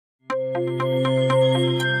Tommy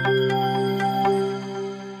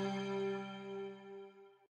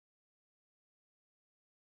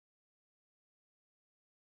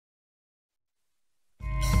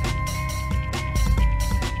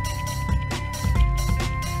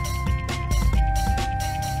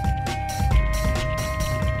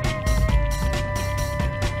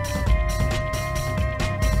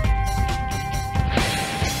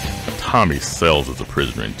Sells is a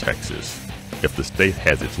prisoner in Texas. If the state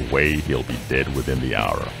has its way, he'll be dead within the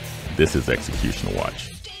hour. This is Execution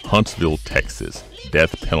Watch. Huntsville, Texas,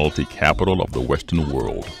 death penalty capital of the Western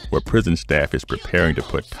world, where prison staff is preparing to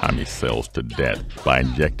put Tommy Sells to death by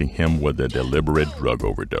injecting him with a deliberate drug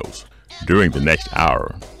overdose. During the next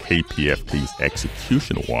hour, KPFT's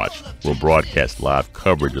Execution Watch will broadcast live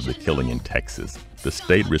coverage of the killing in Texas, the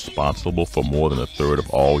state responsible for more than a third of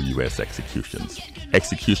all U.S. executions.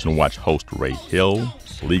 Execution Watch host Ray Hill,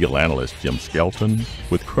 legal analyst Jim Skelton,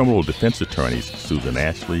 with criminal defense attorneys Susan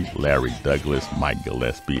Ashley, Larry Douglas, Mike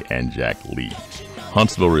Gillespie, and Jack Lee.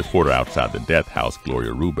 Huntsville reporter outside the death house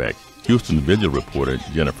Gloria Rubeck, Houston Vigil reporter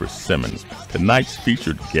Jennifer Simmons. Tonight's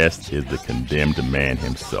featured guest is the condemned man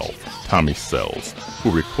himself, Tommy Sells,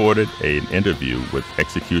 who recorded an interview with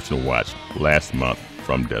Execution Watch last month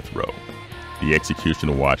from death row. The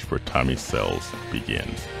Execution Watch for Tommy Sells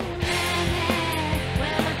begins.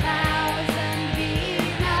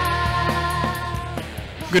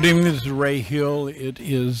 Good evening, this is Ray Hill. It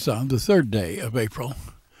is the third day of April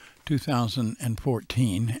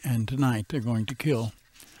 2014, and tonight they're going to kill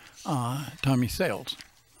Tommy Sells.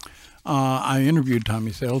 I interviewed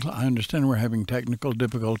Tommy Sells. I understand we're having technical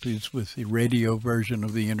difficulties with the radio version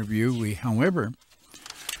of the interview. However,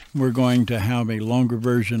 we're going to have a longer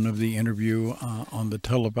version of the interview on the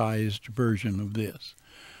televised version of this.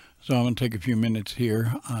 So I'm going to take a few minutes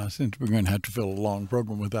here since we're going to have to fill a long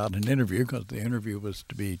program without an interview, because the interview was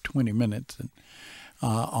to be 20 minutes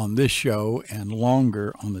on this show and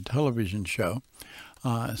longer on the television show.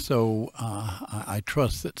 So I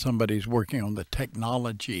trust that somebody's working on the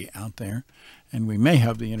technology out there, and we may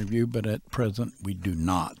have the interview, but at present we do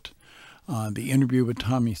not. The interview with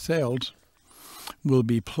Tommy Sells will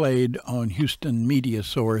be played on Houston Media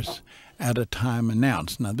Source at a time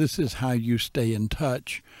announced. Now, this is how you stay in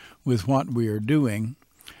touch with what we are doing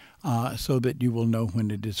so that you will know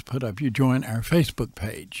when it is put up. You join our Facebook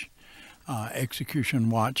page.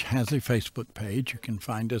 Execution Watch has a Facebook page. You can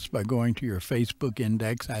find us by going to your Facebook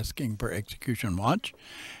index, asking for Execution Watch.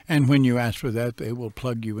 And when you ask for that, they will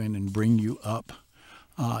plug you in and bring you up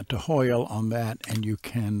to Hoyle on that, and you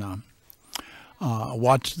can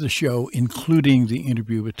watch the show, including the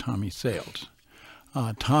interview with Tommy Sells.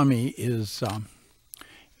 Tommy is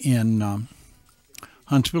in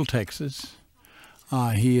Huntsville, Texas.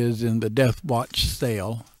 He is in the death watch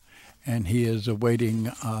cell, and he is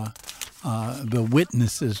awaiting the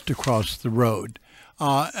witnesses to cross the road.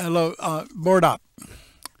 Hello, board up.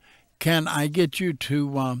 Can I get you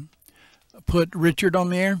to put Richard on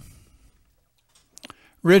the air?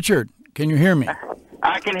 Richard, can you hear me?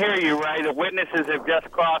 I can hear you, Ray. The witnesses have just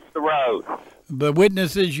crossed the road. The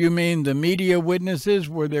witnesses, you mean the media witnesses?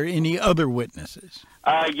 Were there any other witnesses?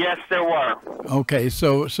 Yes, there were. Okay,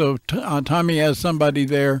 so Tommy has somebody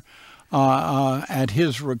there at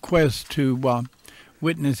his request to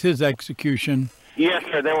witness his execution. Yes,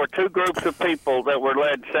 sir. There were two groups of people that were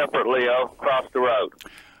led separately across the road.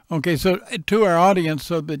 Okay, so to our audience,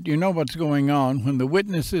 so that you know what's going on, when the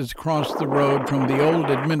witnesses cross the road from the old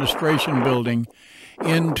administration building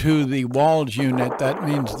into the Walls unit, that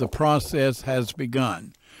means the process has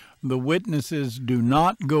begun. The witnesses do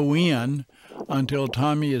not go in until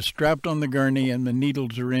Tommy is strapped on the gurney and the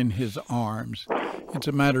needles are in his arms. It's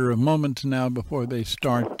a matter of moments now before they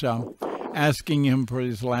start asking him for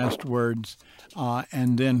his last words,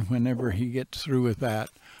 and then whenever he gets through with that,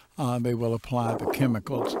 they will apply the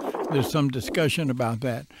chemicals. There's some discussion about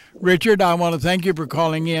that. Richard, I want to thank you for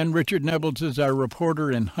calling in. Richard Nebels is our reporter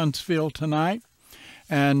in Huntsville tonight.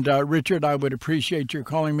 And Richard, I would appreciate your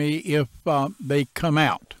calling me if they come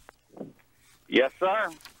out. Yes, sir.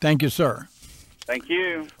 Thank you, sir. Thank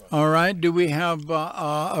you. All right. Do we have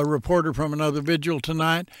a reporter from another vigil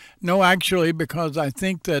tonight? No, actually, because I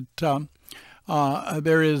think that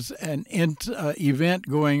there is an event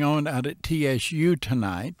going on out at TSU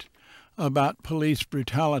tonight about police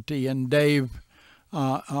brutality, and Dave,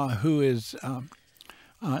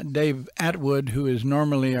 Dave Atwood, who is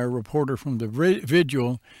normally our reporter from the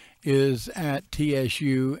vigil, is at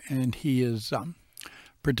TSU, and he is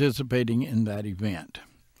participating in that event.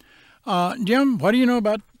 Jim, what do you know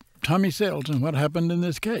about Tommy Sells and what happened in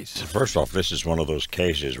this case? First off, this is one of those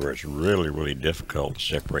cases where it's really, really difficult to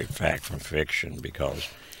separate fact from fiction, because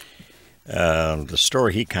The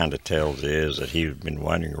story he kind of tells is that he's been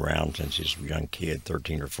wandering around since he was a young kid,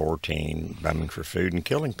 13 or 14, bumming for food and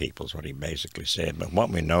killing people is what he basically said. But what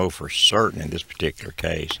we know for certain in this particular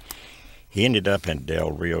case, he ended up in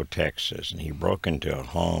Del Rio, Texas, and he broke into a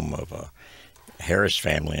home of a Harris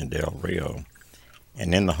family in Del Rio.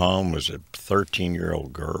 And in the home was a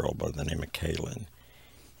 13-year-old girl by the name of Kaylin.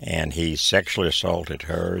 And he sexually assaulted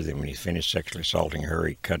her. Then when he finished sexually assaulting her,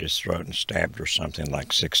 he cut his throat and stabbed her something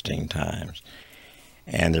like 16 times.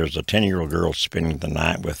 And there's a 10-year-old girl spending the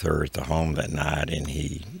night with her at the home that night, and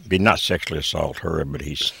he did not sexually assault her, but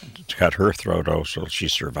he cut her throat also. She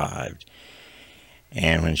survived.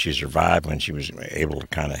 And when she survived, when she was able to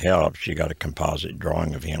kind of help, she got a composite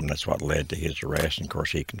drawing of him. That's what led to his arrest. And of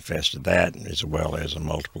course, he confessed to that, as well as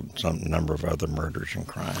some number of other murders and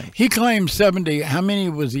crimes. He claimed 70. How many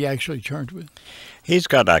was he actually charged with? He's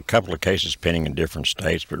got a couple of cases pending in different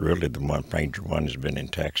states, but really the one major one has been in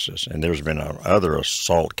Texas. And there's been other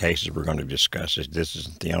assault cases we're going to discuss. This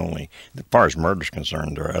isn't the only. As far as murder is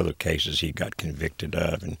concerned, there are other cases he got convicted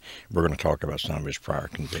of, and we're going to talk about some of his prior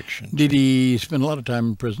convictions. Did he spend a lot of time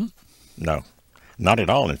in prison? No, not at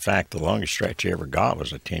all. In fact, the longest stretch he ever got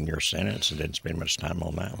was a 10-year sentence, and didn't spend much time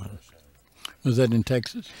on that one. Was that in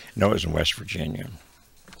Texas? No, it was in West Virginia.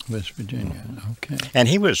 West Virginia, okay. And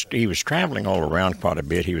he was traveling all around quite a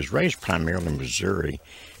bit. He was raised primarily in Missouri,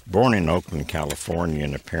 born in Oakland, California,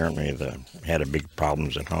 and apparently had a big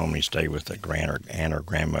problems at home. He stayed with a aunt or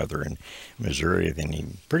grandmother in Missouri. Then he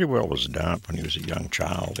pretty well was dumped when he was a young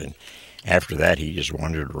child, and after that he just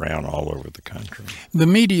wandered around all over the country. The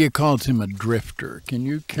media calls him a drifter. Can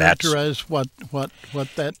you characterize what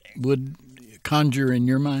that would conjure in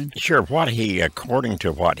your mind? Sure. But see,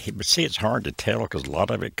 it's hard to tell because a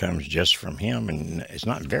lot of it comes just from him and it's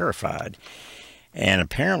not verified. And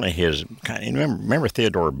apparently remember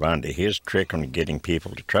Theodore Bundy, his trick on getting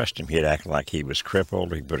people to trust him, he'd act like he was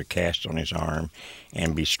crippled, he'd put a cast on his arm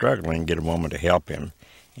and be struggling, get a woman to help him.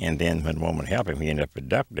 And then when the woman helped him, he ended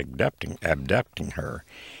up abducting her.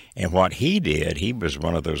 And what he did, he was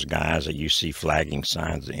one of those guys that you see flagging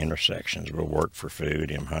signs at intersections, will work for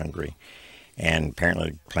food, I'm hungry. And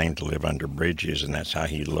apparently claimed to live under bridges, and that's how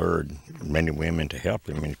he lured many women to help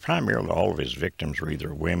him. And primarily all of his victims were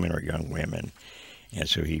either women or young women, and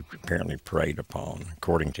so he apparently preyed upon,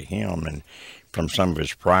 according to him. And from some of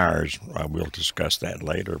his priors, we'll discuss that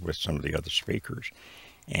later with some of the other speakers,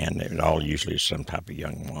 and it all usually is some type of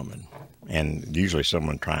young woman, and usually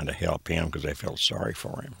someone trying to help him because they felt sorry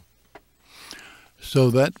for him.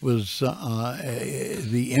 So that was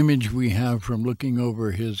the image we have from looking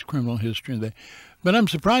over his criminal history. But I'm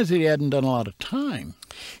surprised that he hadn't done a lot of time.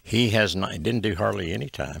 He has not. He didn't do hardly any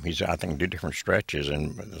time. He's, I think, do different stretches,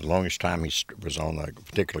 and the longest time he was on a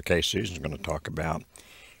particular case Susan's going to talk about,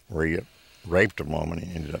 where he raped a woman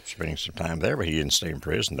and ended up spending some time there, but he didn't stay in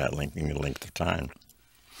prison that any length of time.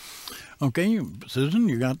 Okay, Susan,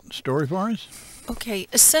 you got a story for us? Okay,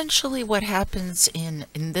 essentially what happens in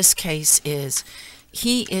this case is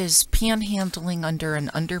he is panhandling under an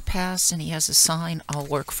underpass and he has a sign, "I'll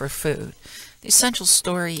work for food." The essential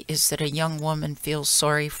story is that a young woman feels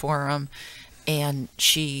sorry for him and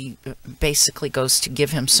she basically goes to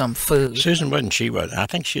give him some food. Susan, I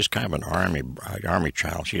think she's kind of an army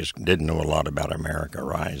child. She didn't know a lot about America,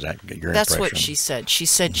 right? Is that your impression? That's what she said. She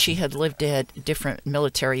said she had lived at different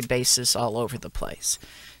military bases all over the place.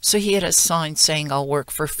 So he had a sign saying, "I'll work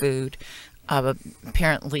for food."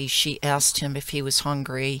 Apparently she asked him if he was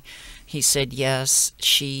hungry. He said yes.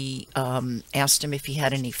 She asked him if he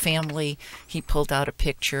had any family. He pulled out a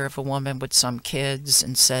picture of a woman with some kids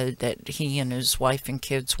and said that he and his wife and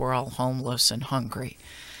kids were all homeless and hungry.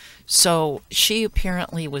 So she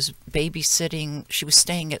apparently was babysitting. She was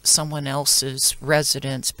staying at someone else's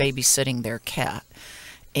residence, babysitting their cat.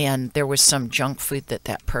 And there was some junk food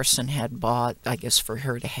that person had bought, I guess, for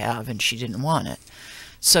her to have, and she didn't want it.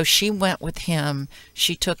 So she went with him.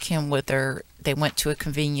 She took him with her. They went to a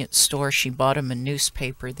convenience store. She bought him a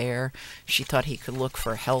newspaper there. She thought he could look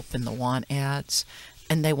for help in the want ads.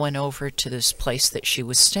 And they went over to this place that she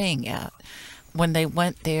was staying at. When they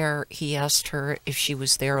went there, he asked her if she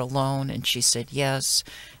was there alone, and she said yes.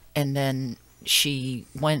 And then she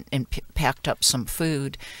went and packed up some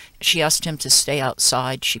food. She asked him to stay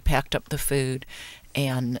outside. She packed up the food,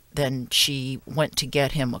 and then she went to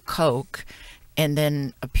get him a Coke. And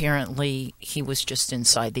then apparently he was just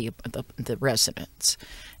inside the residence.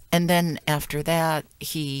 And then after that,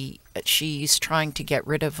 she's trying to get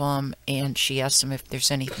rid of him, and she asked him if there's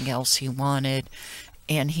anything else he wanted.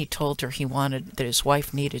 And he told her that his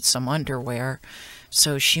wife needed some underwear.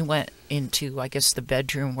 So she went into, I guess, the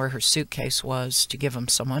bedroom where her suitcase was to give him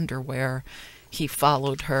some underwear. he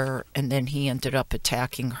followed her, and then he ended up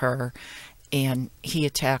attacking her. And he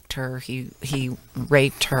attacked her. He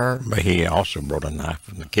raped her. But he also brought a knife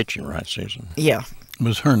from the kitchen, right, Susan? Yeah. It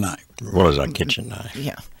was her knife. What is a kitchen knife?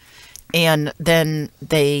 Yeah. And then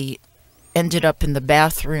they ended up in the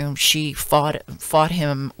bathroom. She fought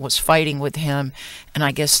him, was fighting with him, and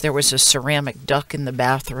I guess there was a ceramic duck in the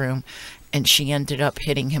bathroom, and she ended up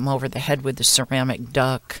hitting him over the head with the ceramic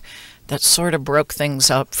duck. That sort of broke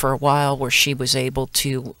things up for a while, where she was able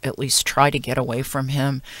to at least try to get away from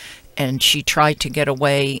him. And she tried to get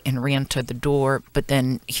away and ran to the door, but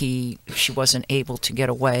then she wasn't able to get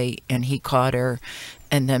away, and he caught her.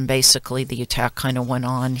 And then basically the attack kind of went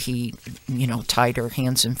on. He, tied her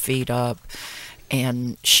hands and feet up,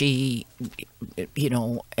 and she,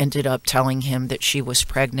 ended up telling him that she was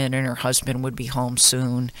pregnant and her husband would be home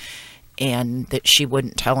soon, and that she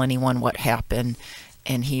wouldn't tell anyone what happened.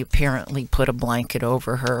 And he apparently put a blanket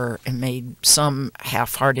over her and made some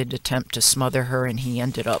half-hearted attempt to smother her, and he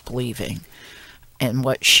ended up leaving. And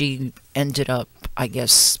what she ended up, I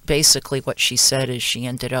guess, basically what she said is she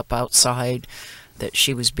ended up outside, that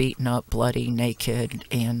she was beaten up, bloody, naked,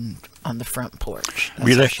 and on the front porch.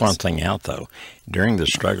 We left one thing out, though. During the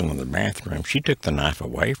struggle in the bathroom, she took the knife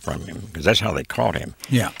away from him, because that's how they caught him.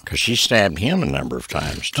 Yeah. Because she stabbed him a number of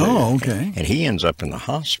times, too. Oh, okay. And he ends up in the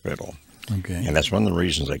hospital. Okay. And that's one of the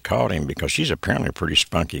reasons they caught him, because she's apparently a pretty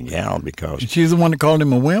spunky gal. Because she's the one that called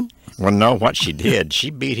him a wimp? Well, no, what she did,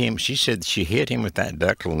 she beat him. She said she hit him with that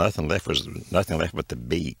duck till nothing left but the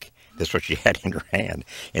beak. That's what she had in her hand.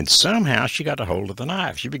 And somehow she got a hold of the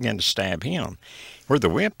knife. She began to stab him. Where the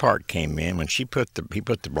wimp part came in, when he put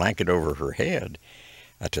the blanket over her head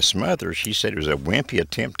to smother her, she said it was a wimpy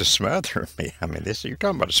attempt to smother me. I mean, you're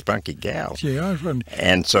talking about a spunky gal. Yeah,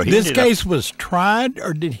 and so this case was tried,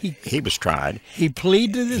 or did he? He was tried. He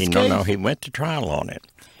pleaded to this case? No, he went to trial on it.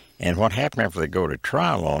 And what happened after they go to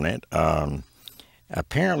trial on it,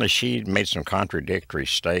 apparently she made some contradictory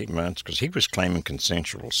statements, because he was claiming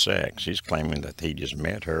consensual sex. He's claiming that he just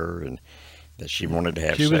met her and that she wanted to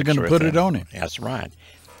have sex with him. She was going to put it on him. That's right.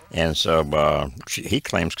 And so he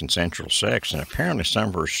claims consensual sex, and apparently some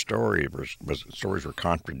of her stories were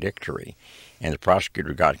contradictory. And the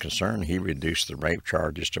prosecutor got concerned. He reduced the rape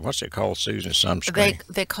charges to, what's it called, Susan? Some screen.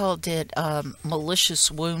 They called it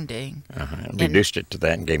malicious wounding. Reduced it to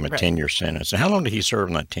that and gave him a 10-year sentence. And how long did he serve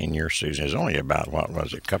in that 10 years, Susan? It was only about, what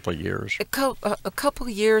was it, a couple of years? A couple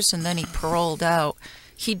of years, and then he paroled out.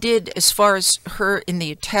 He did, as far as her in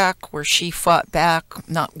the attack where she fought back,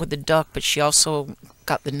 not with the duck, but she also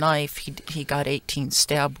got the knife. He got 18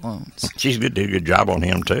 stab wounds. She's did a good job on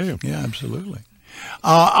him, too. Yeah, absolutely.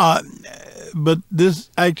 But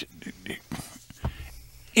this,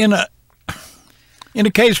 in a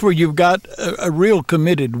case where you've got a real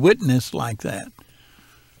committed witness like that,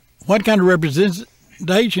 what kind of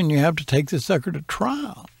representation you have to take this sucker to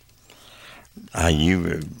trial? I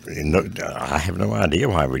have no idea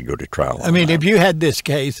why we'd go to trial. I mean, if you had this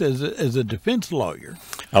case as a defense lawyer.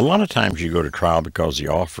 A lot of times you go to trial because the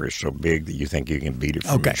offer is so big that you think you can beat it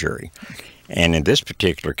from a jury. And in this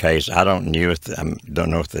particular case, I don't know if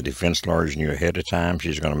the defense lawyers knew ahead of time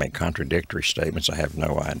she's going to make contradictory statements. I have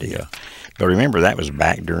no idea. But remember, that was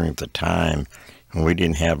back during the time when we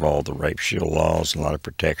didn't have all the rape shield laws and a lot of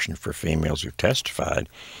protection for females who testified.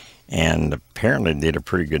 And apparently did a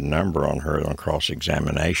pretty good number on her on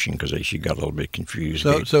cross-examination, because she got a little bit confused.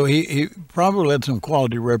 So he probably had some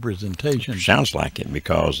quality representation. Sounds like it,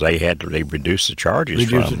 because they reduced the charges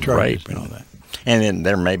from rape and all that. And then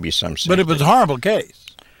there may be some. But it was a horrible case.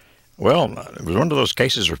 Well, it was one of those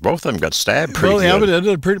cases where both of them got stabbed pretty good. But it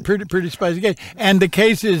was a pretty spicy case. And the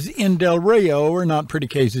cases in Del Rio are not pretty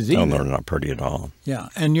cases either. No, they're not pretty at all. Yeah,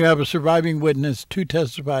 and you have a surviving witness to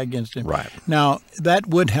testify against him. Right. Now, that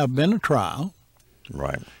would have been a trial.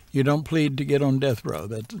 Right. You don't plead to get on death row.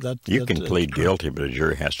 You can plead guilty, but a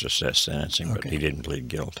jury has to assess sentencing, but he didn't plead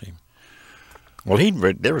guilty. Well,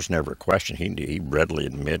 there was never a question. He readily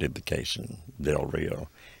admitted the case in Del Rio,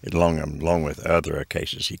 along with other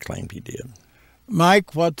cases he claimed he did.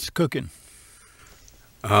 Mike, what's cooking?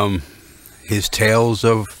 His tales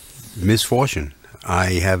of misfortune.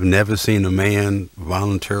 I have never seen a man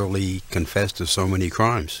voluntarily confess to so many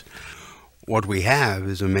crimes. What we have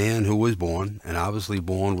is a man who was born, and obviously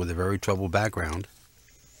born with a very troubled background.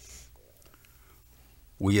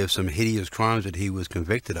 We have some hideous crimes that he was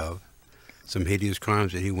convicted of, some hideous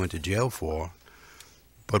crimes that he went to jail for,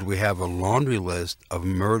 but we have a laundry list of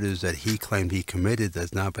murders that he claimed he committed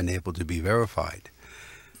that's not been able to be verified.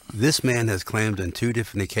 This man has claimed on 2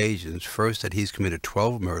 different occasions, first that he's committed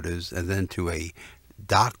 12 murders, and then to a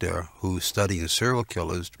doctor who's studying serial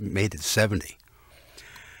killers made it 70.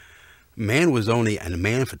 Man was only a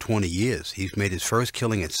man for 20 years. He's made his first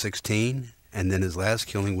killing at 16, and then his last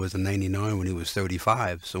killing was in 99 when he was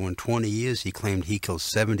 35. So in 20 years, he claimed he killed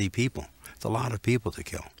 70 people. It's a lot of people to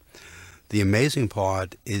kill. The amazing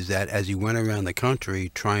part is that as he went around the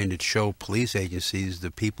country trying to show police agencies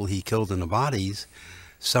the people he killed in the bodies,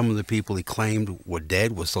 some of the people he claimed were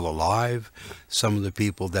dead were still alive. Some of the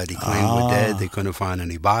people that he claimed were dead, they couldn't find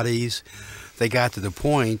any bodies. They got to the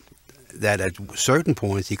point that at certain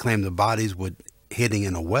points he claimed the bodies were hidden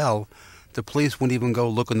in a well. The police wouldn't even go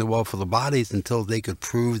look in the well for the bodies until they could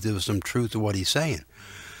prove there was some truth to what he's saying.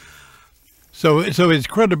 So his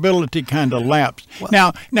credibility kind of lapsed.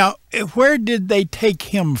 Well, now, where did they take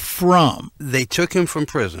him from? They took him from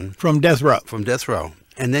prison. From death row. From death row.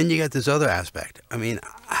 And then you got this other aspect. I mean,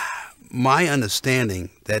 my understanding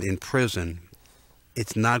that in prison,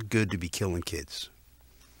 it's not good to be killing kids.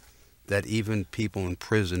 That even people in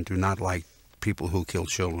prison do not like people who kill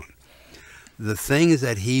children. The thing is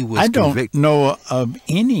that he was convicted. I don't know of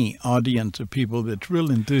any audience of people that's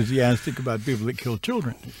real enthusiastic about people that kill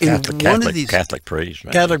children. Catholic priest.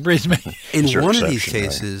 Catholic priest. In one of these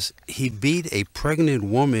cases, he beat a pregnant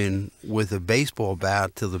woman with a baseball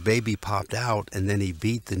bat till the baby popped out, and then he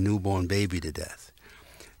beat the newborn baby to death.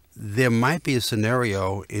 There might be a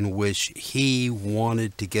scenario in which he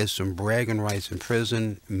wanted to get some bragging rights in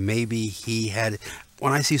prison. Maybe he had...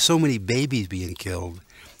 When I see so many babies being killed,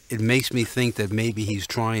 it makes me think that maybe he's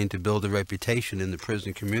trying to build a reputation in the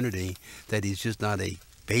prison community that he's just not a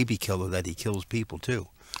baby killer, that he kills people too.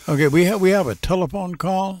 Okay, we have a telephone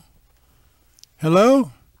call.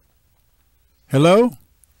 Hello? Hello?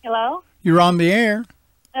 Hello? You're on the air.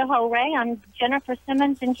 Hello, Ray. I'm Jennifer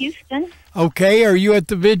Simmons in Houston. Okay, are you at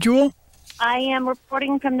the vigil? I am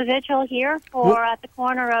reporting from the vigil here at the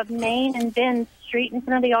corner of Main and Benz Street in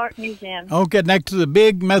front of the Art Museum. Okay, next to the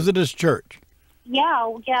big Methodist church. Yeah,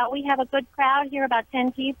 we have a good crowd here, about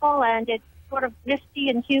 10 people, and it's sort of misty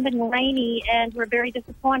and humid and rainy, and we're very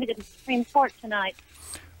disappointed in the Supreme Court tonight.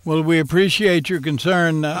 Well, we appreciate your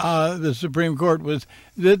concern. The Supreme Court was...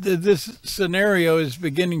 This scenario is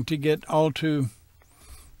beginning to get all too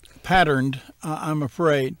patterned, I'm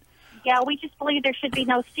afraid. Yeah, we just believe there should be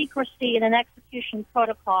no secrecy in an execution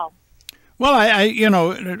protocol. Well,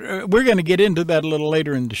 we're going to get into that a little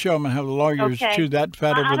later in the show. I'm going to have the lawyers chew that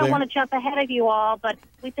fat over there. I don't want to jump ahead of you all, but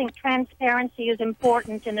we think transparency is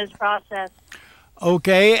important in this process.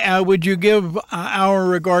 Okay. Would you give our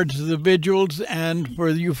regards to the vigils and for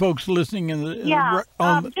you folks listening?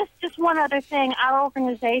 Just one other thing. Our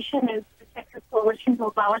organization is the Texas Coalition to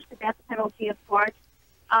Abolish the Death Penalty, of course,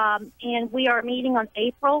 and we are meeting on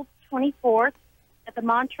April 24th at the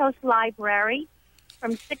Montrose Library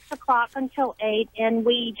from 6 o'clock until 8, and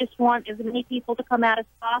we just want as many people to come out as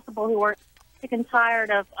possible who are sick and tired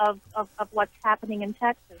of what's happening in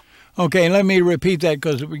Texas. Okay, let me repeat that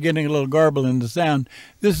because we're getting a little garble in the sound.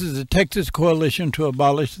 This is the Texas Coalition to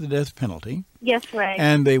Abolish the Death Penalty. Yes, Ray.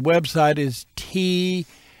 And the website is tcadp.org,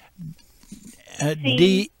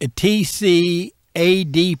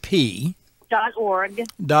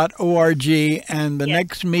 and the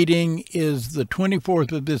next meeting is the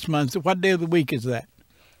 24th of this month. What day of the week is that?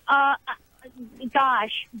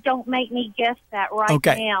 Gosh, don't make me guess that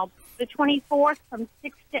now. The 24th from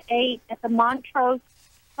 6 to 8 at the Montrose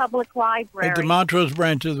Public Library. At the Montrose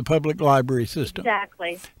branch of the public library system.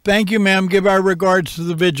 Exactly. Thank you, ma'am. Give our regards to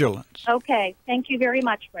the vigilance. Okay. Thank you very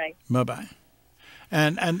much, Ray. Bye-bye.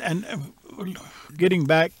 And getting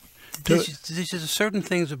back to... There's certain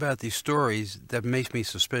things about these stories that makes me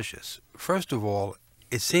suspicious. First of all,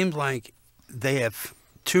 it seems like they have...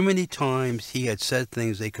 Too many times he had said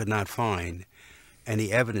things they could not find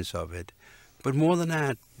any evidence of it. But more than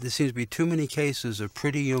that, there seems to be too many cases of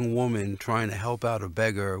pretty young woman trying to help out a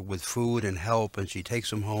beggar with food and help, and she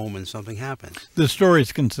takes him home and something happens. The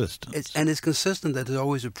story's consistent. It's consistent that there's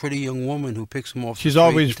always a pretty young woman who picks him off She's the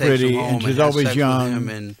street always pretty, and she's always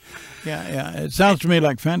young. Yeah. It sounds to me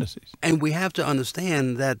like fantasies. And we have to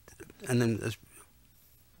understand that, and then...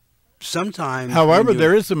 Sometimes, however,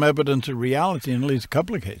 there is some evidence of reality in at least a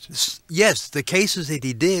couple of cases. Yes, the cases that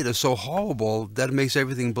he did are so horrible that it makes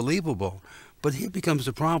everything believable. But here becomes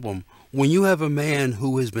the problem. When you have a man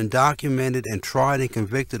who has been documented and tried and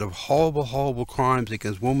convicted of horrible, horrible crimes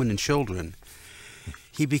against women and children,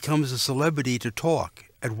 he becomes a celebrity to talk.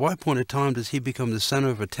 At what point in time does he become the center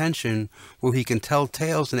of attention where he can tell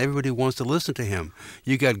tales and everybody wants to listen to him?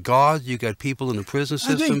 You got guards, you got people in the prison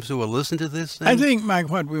systems who are listening to this thing? I think,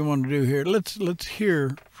 Mike, what we want to do here, let's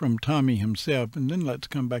hear from Tommy himself, and then let's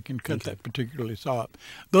come back and cut that particularly soft.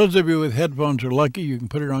 Those of you with headphones are lucky. You can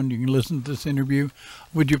put it on. You can listen to this interview.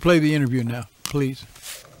 Would you play the interview now, please?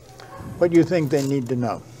 What do you think they need to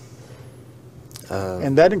know?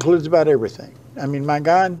 And that includes about everything. I mean, my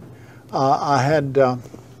God, I had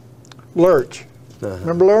Lurch.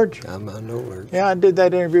 Remember Lurch? I know Lurch. Yeah, I did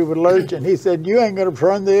that interview with Lurch, and he said, you ain't going to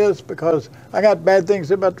run this because I got bad things to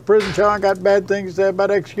say about the prison show. I got bad things to say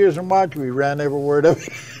about Execution Watch. We ran every word of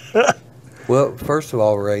it. Well, first of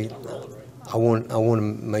all, Ray, I want to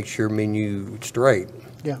make sure me and you straight.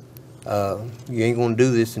 Yeah. You ain't going to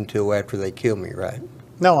do this until after they kill me, right?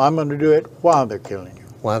 No, I'm going to do it while they're killing you.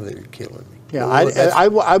 While they're killing me. Yeah,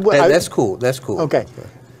 well, that's cool. That's cool. Okay.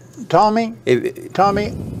 Tommy,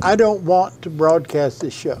 I don't want to broadcast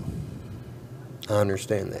this show. I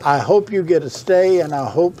understand that. I hope you get a stay, and I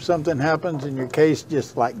hope something happens and your case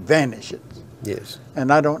just like vanishes. Yes.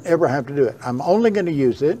 And I don't ever have to do it. I'm only going to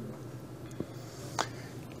use it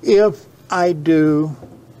if I do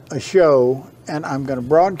a show and I'm going to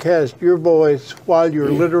broadcast your voice while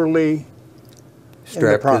you're literally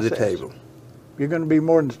strapped to the table. You're going to be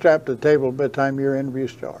more than strapped to the table by the time your interview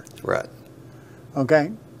starts. Right.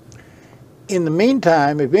 Okay? In the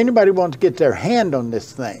meantime, if anybody wants to get their hand on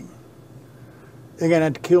this thing, they're going to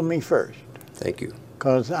have to kill me first. Thank you.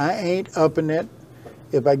 Because I ain't upping it.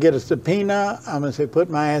 If I get a subpoena, I'm going to say, put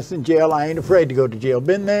my ass in jail. I ain't afraid to go to jail.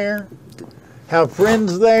 Been there. Have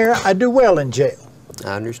friends there. I do well in jail.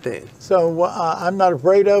 I understand. So I'm not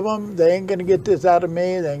afraid of them. They ain't going to get this out of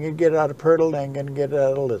me. They ain't going to get it out of Pirtle. They ain't going to get it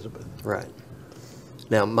out of Elizabeth. Right.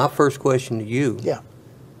 Now, my first question to you. Yeah.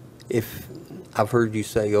 If I've heard you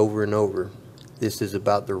say over and over, this is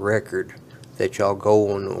about the record that y'all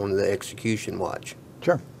go on the execution watch.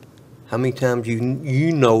 Sure. How many times you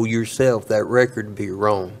know yourself that record to be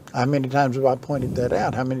wrong? How many times have I pointed that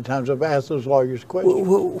out? How many times have I asked those lawyers questions?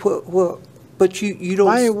 Well, but you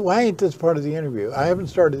don't... Why ain't this part of the interview? I haven't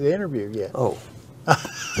started the interview yet. Oh.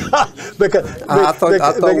 because I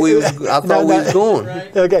thought we was going.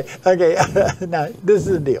 Okay. Now, this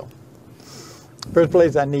is the deal. First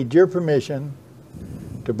place, I need your permission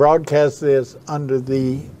to broadcast this under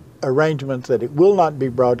the arrangements that it will not be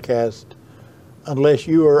broadcast unless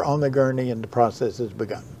you are on the gurney and the process has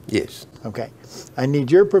begun. Yes. Okay. I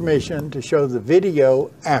need your permission to show the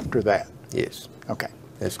video after that. Yes. Okay.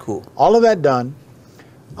 That's cool. All of that done,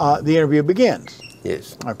 the interview begins.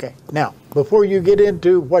 Yes. Okay. Now, before you get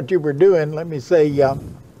into what you were doing, let me say, how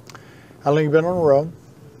long have you been on the road?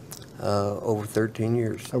 Over 13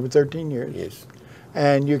 years. Over 13 years. Yes.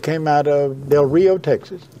 And you came out of Del Rio,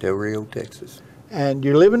 Texas. Del Rio, Texas. And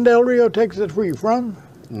you live in Del Rio, Texas? That's where you're from?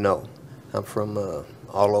 No. I'm from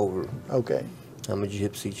all over. Okay. I'm a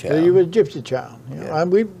gypsy child. So you were a gypsy child. You know, Yeah.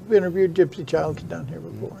 we've interviewed gypsy childs down here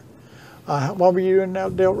before. What were you doing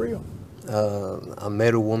out Del Rio? I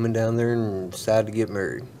met a woman down there and decided to get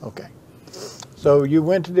married. Okay. So you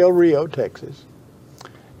went to Del Rio, Texas,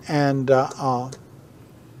 and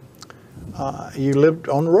you lived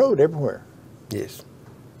on the road everywhere. Yes.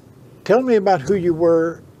 Tell me about who you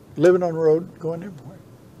were living on the road, going everywhere.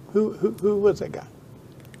 Who was that guy?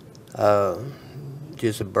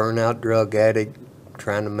 Just a burnout drug addict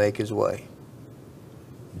trying to make his way.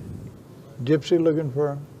 Gypsy looking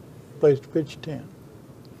for a place to pitch a tent.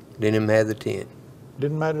 Didn't even have the tent.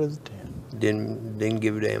 Didn't matter the tent. Didn't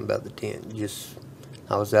give a damn about the tent. Just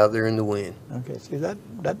I was out there in the wind. Okay, see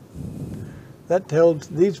that tells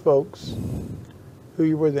these folks who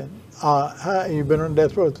you were then. You've been on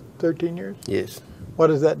death row 13 years? Yes. What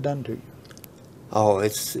has that done to you? Oh,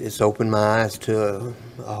 it's opened my eyes to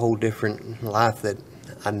a whole different life that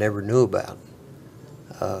I never knew about.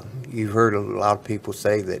 You've heard a lot of people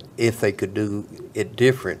say that if they could do it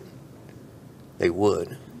different, they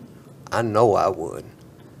would. I know I would,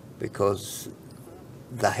 because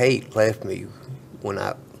the hate left me when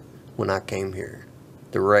I came here.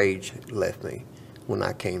 The rage left me when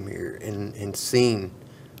I came here, and seeing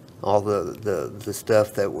all the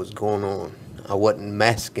stuff that was going on. I wasn't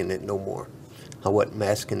masking it no more. I wasn't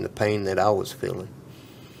masking the pain that I was feeling.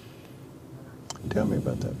 Tell me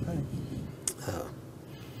about that pain.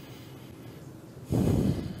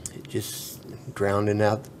 It just drowning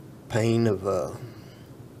out the pain of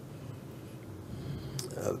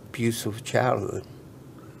abusive childhood.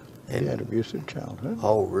 And you had abusive childhood?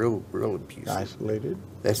 Oh, real abusive. Isolated?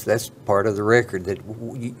 That's part of the record that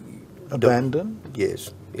abandoned?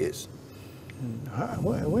 Yes. And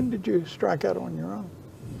when did you strike out on your own?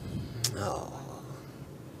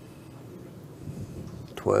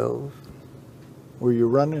 12. Were you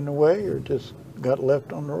running away or just got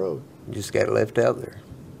left on the road? Just got left out there.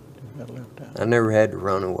 Got left out. I never had to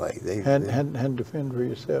run away. Had to fend for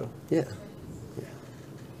yourself. Yeah.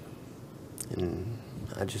 And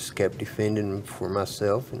I just kept defending for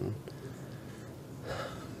myself, and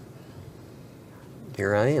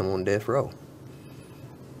here I am on death row.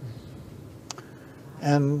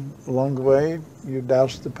 And along the way, you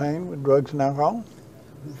doused the pain with drugs and alcohol?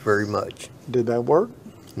 Very much. Did that work?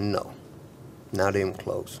 No, not even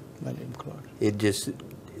close. Not even close. It just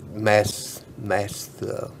masked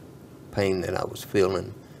the pain that I was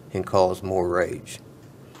feeling and caused more rage.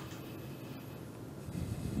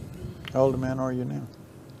 How old a man are you now?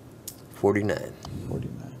 49.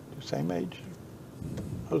 49. Same age,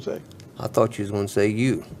 Jose? I thought you was going to say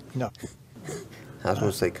you. No. I was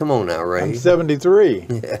going to say, come on now, Ray. I'm 73.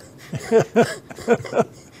 Yeah.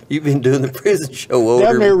 You've been doing the prison show older.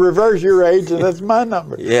 Damn near reverse your age, and that's my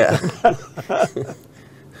number. Yeah.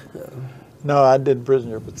 No, I did prison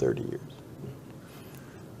here for 30 years.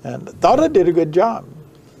 And thought I did a good job.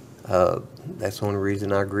 That's the only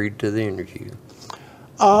reason I agreed to the interview.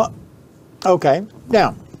 Okay.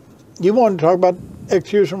 Now, you want to talk about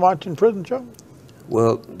Execution Watch and Prison Show?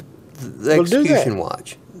 Well, the Execution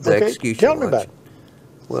Watch. The Okay, Execution tell me Watch. about it.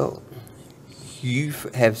 Well, you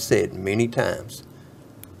have said many times,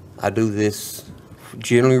 I do this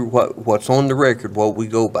generally what's on the record, what we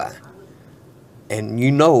go by. And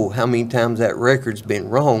you know how many times that record's been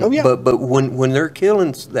wrong. Oh, yeah. But when they're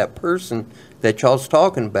killing that person that y'all's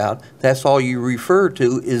talking about, that's all you refer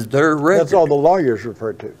to is their record. That's all the lawyers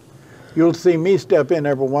refer to. You'll see me step in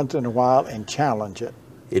every once in a while and challenge it.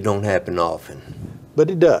 It don't happen often. But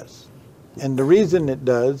it does. And the reason it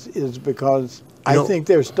does is because I think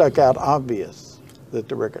they're stuck out obvious that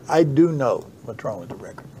the record. I do know what's wrong with the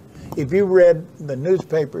record. If you read the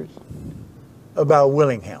newspapers about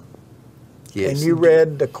Willingham, Yes. and you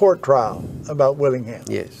read the court trial about Willingham,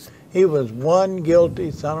 Yes. he was one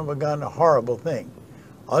guilty son of a gun, a horrible thing.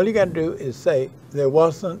 All you got to do is say there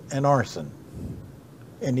wasn't an arson,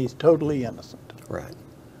 and he's totally innocent. Right.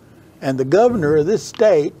 And the governor of this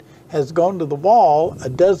state has gone to the wall a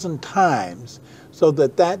dozen times so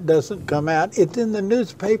that that doesn't come out. It's in the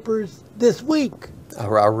newspapers this week. I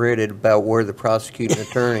read it about where the prosecuting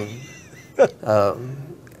attorney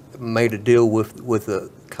made a deal with a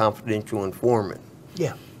confidential informant.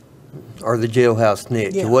 Yeah. Or the jailhouse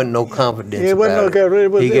snitch. Yeah. It wasn't no confidence It wasn't about no, it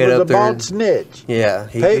was, He it get was up a there bought and- snitch.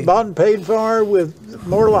 Yeah. Bought and paid for with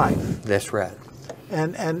more life. That's right.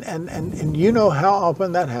 And you know how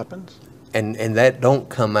often that happens. And that don't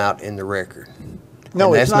come out in the record.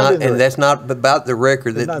 No, and it's that's not in the and record. that's not about the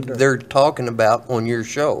record It's not that the- they're talking about on your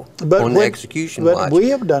show, on the Execution but Watch. we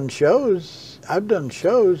have done shows. I've done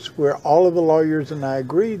shows where all of the lawyers and I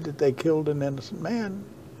agreed that they killed an innocent man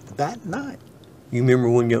that night. You remember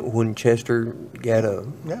when Chester got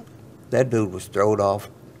Yeah. that dude was thrown off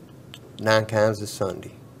 9 kinds of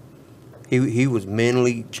Sunday. He was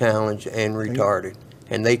mentally challenged and retarded,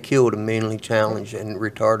 and they killed a mentally challenged and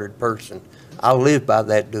retarded person. I live by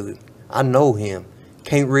that dude. I know him.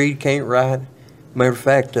 Can't read, can't write. Matter of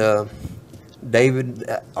fact, David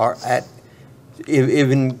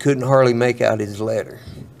even couldn't hardly make out his letter.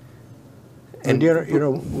 And you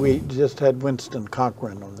know, we just had Winston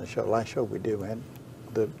Cochran on the show. Last show we did, we had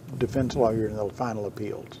the defense lawyer in the final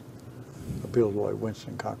appeals lawyer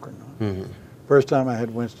Winston Cochran on. Mm-hmm. First time I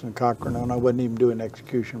had Winston Cochran on, I wasn't even doing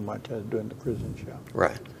Execution Watch. I was doing the prison show.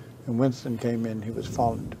 Right. And Winston came in, he was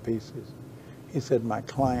falling to pieces. He said, my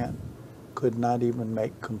client could not even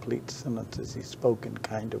make complete sentences. He spoke in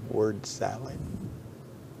kind of word salad.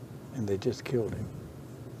 And they just killed him.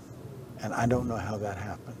 And I don't know how that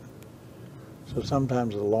happened. So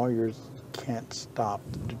sometimes the lawyers can't stop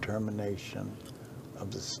the determination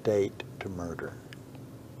of the state to murder.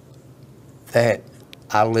 That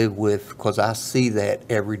I live with, because I see that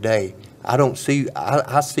every day. I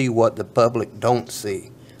see what the public don't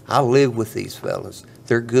see. I live with these fellas.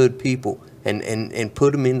 They're good people. And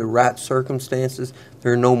put them in the right circumstances,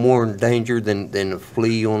 they're no more in danger than a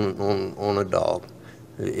flea on a dog.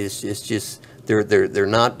 It's just they're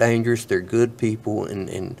not dangerous. They're good people,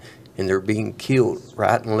 and they're being killed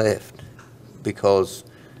right and left because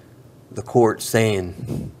the court's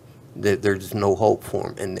saying that there's no hope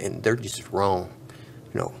for them, and they're just wrong.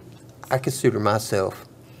 You know, I consider myself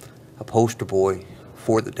a poster boy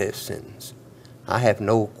for the death sentence. I have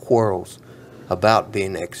no quarrels about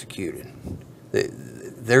being executed.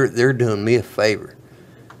 They're doing me a favor.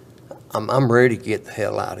 I'm ready to get the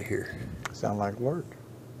hell out of here. Sound like work.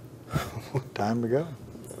 Time to go.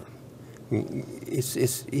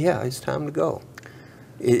 It's time to go.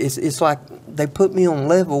 It's like they put me on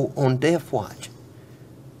level on Death Watch.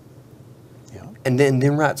 Yeah. And then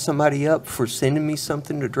write somebody up for sending me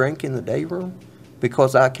something to drink in the day room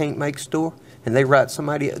because I can't make store. And they write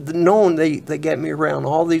somebody, knowing they got me around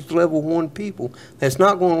all these level 1 people that's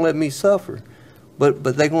not going to let me suffer. But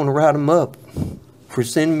they're going to write them up for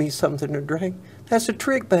sending me something to drink. That's a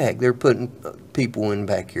trick bag they're putting people in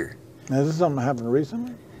back here. Now, this is something that happened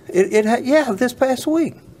recently? Yeah, this past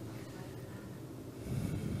week.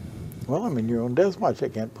 Well, I mean, you're on death watch. They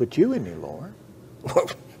can't put you any lower.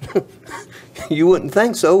 You wouldn't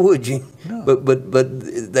think so, would you? No. But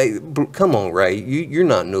they come on, Ray. You're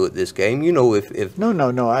not new at this game. You know if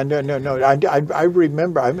No. I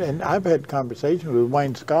remember. And I've had conversations with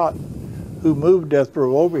Wayne Scott, who moved death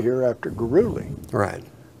row over here after Garuli. right.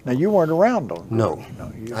 Now you weren't around on. No,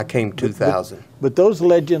 I came 2000. But those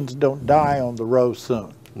legends don't die on the row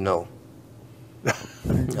soon. No.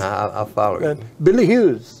 I follow you. Billy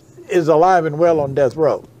Hughes is alive and well on death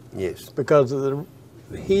row Yes. because of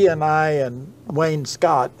he and I and Wayne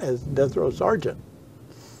Scott as death row sergeant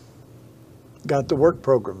got the work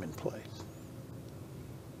program in place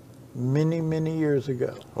many years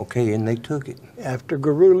ago. Okay, and they took it. After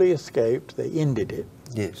Garuli escaped, they ended it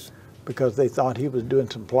Yes. because they thought he was doing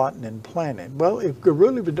some plotting and planning. Well, if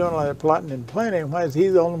Garuli was doing all that plotting and planning, why is he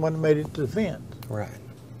the only one who made it to the fence? Right.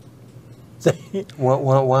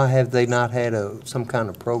 Why have they not had some kind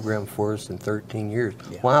of program for us in 13 years?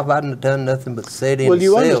 Yeah. Why have I done nothing but sit in Well,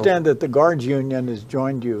 you a cell? understand that the Guards Union has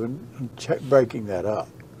joined you in breaking that up.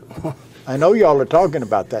 I know y'all are talking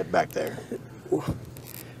about that back there.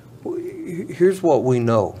 Here's what we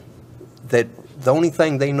know. That the only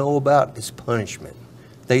thing they know about is punishment.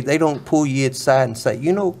 They don't pull you aside and say,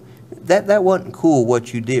 you know, that wasn't cool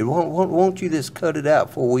what you did. Won't you just cut it out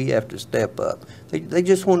before we have to step up? They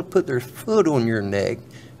just want to put their foot on your neck,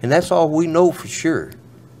 and that's all we know for sure.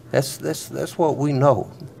 That's what we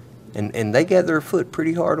know. And they got their foot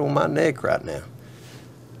pretty hard on my neck right now.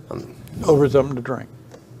 Over something to drink.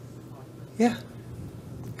 Yeah.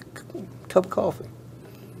 Cup of coffee.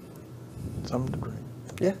 Something to drink.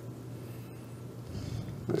 Yeah.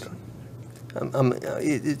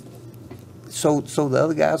 So the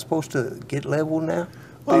other guy's supposed to get level now?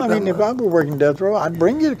 Well, I mean, if I were working death row, I'd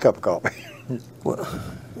bring you a cup of coffee. Well,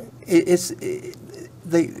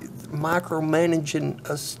 they micromanaging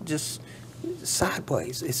us just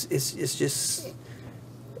sideways. It's just,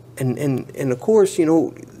 and of course, you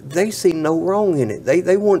know, they see no wrong in it.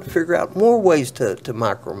 They want to figure out more ways to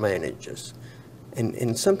micromanage us,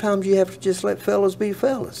 and sometimes you have to just let fellas be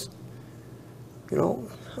fellas. You know,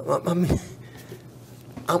 I mean,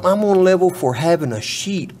 I'm on level for having a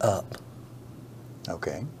sheet up.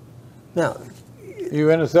 Okay. Now, You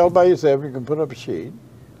in a cell by yourself, you can put up a sheet.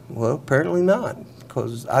 well, apparently not,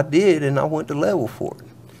 because I did, and I went to level for it.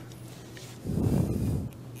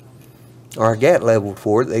 Or I got leveled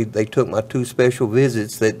for it. They took my 2 special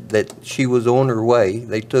visits that she was on her way.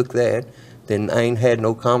 They took that. Then I ain't had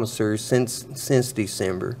no commissary since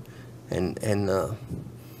December, and you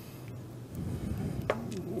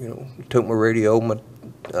know, took my radio, my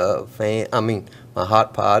fan. I mean, my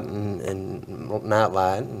hot pot and night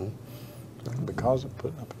light and Because of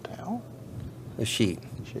putting up a towel? a sheet.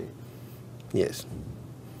 Sheet. Yes.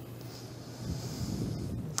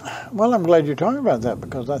 Well, I'm glad you're talking about that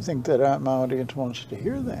because I think that my audience wants to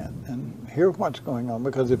hear that and hear what's going on.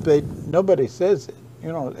 Because if nobody says it,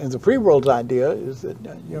 you know, and the free world's idea is that,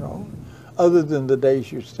 you know, other than the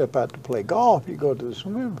days you step out to play golf, you go to the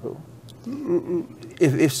swimming pool.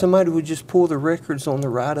 If somebody would just pull the records on the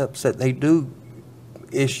write-ups that they do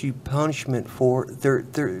issue punishment for,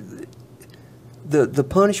 the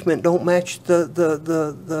punishment don't match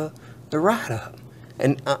the write-up.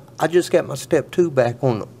 And I just got my step 2 back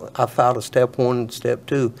on. I filed a step 1 and step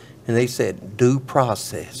 2, and they said due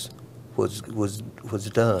process was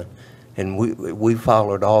done, and we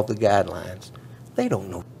followed all the guidelines. They don't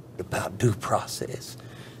know about due process.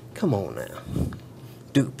 Come on now,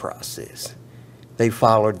 due process. They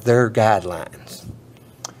followed their guidelines.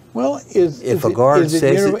 Well, is If it, a guard is it,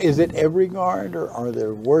 says you know, it- is it every guard, or are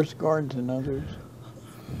there worse guards than others?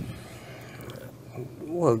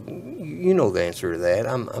 Well, you know the answer to that.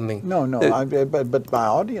 I mean, No, but my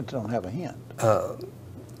audience don't have a hint.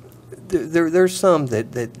 there's some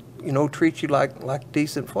that you know treat you like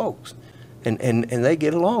decent folks, and they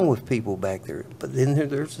get along with people back there. But then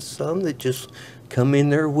there's some that just come in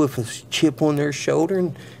there with a chip on their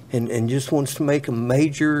shoulder and just wants to make a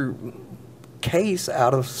major case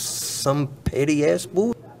out of some petty ass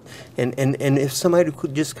bull. And if somebody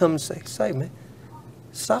could just come and say, man,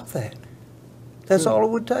 stop that. That's all it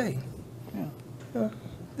would take. Yeah.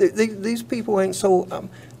 These people ain't so,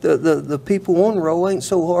 the people on the row ain't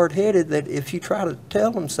so hard-headed that if you try to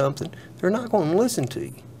tell them something, they're not going to listen to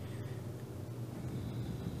you.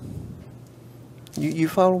 You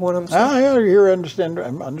follow what I'm saying? I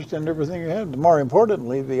understand everything you have. More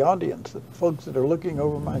importantly, the audience, the folks that are looking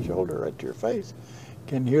over my shoulder at your face,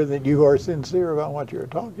 can hear that you are sincere about what you're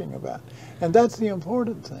talking about. And that's the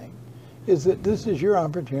important thing. is that this is your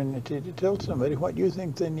opportunity to tell somebody what you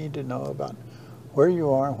think they need to know about where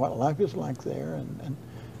you are, what life is like there,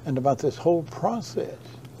 and about this whole process.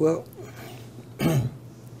 Well,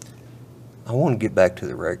 I want to get back to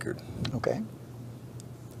the record. Okay.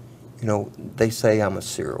 You know, they say I'm a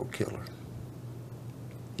serial killer.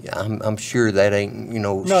 Yeah, I'm sure that ain't,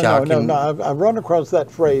 shocking. No. I've run across that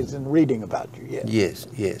phrase in reading about you, yes.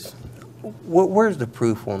 Yes. Where's the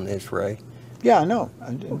proof on this, Ray? Yeah, I know.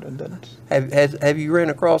 Have you ran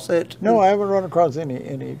across that? No, I haven't run across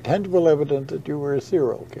any tangible evidence that you were a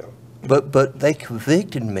serial killer. But they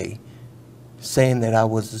convicted me saying that I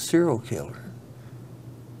was a serial killer.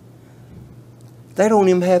 They don't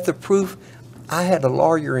even have the proof. I had a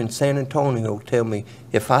lawyer in San Antonio tell me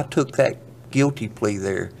if I took that guilty plea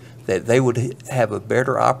there, that they would have a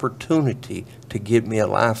better opportunity to give me a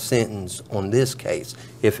life sentence on this case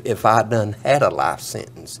if I done had a life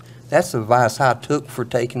sentence. That's the advice I took for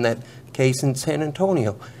taking that case in San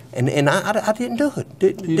Antonio. And I didn't do it.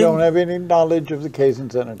 You don't have any knowledge of the case in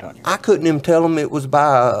San Antonio? I couldn't even tell them it was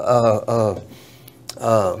by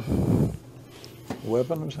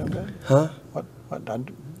weapon of some kind? Huh? What?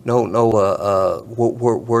 No,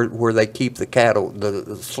 where they keep the cattle,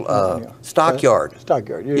 the stockyard.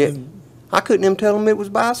 Stockyard. Yeah. I couldn't even tell them it was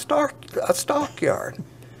by a stockyard.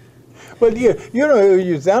 Well, you know who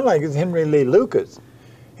you sound like is Henry Lee Lucas.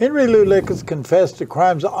 Henry Lee Lucas confessed to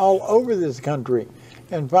crimes all over this country.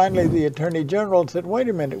 And finally, the Attorney General said, wait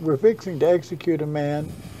a minute, we're fixing to execute a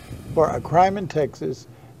man for a crime in Texas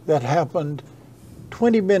that happened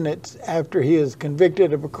 20 minutes after he is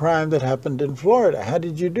convicted of a crime that happened in Florida. How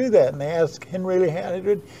did you do that? And they asked Henry Lee how he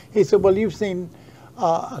did it. He said, well, you've seen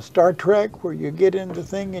Star Trek where you get in the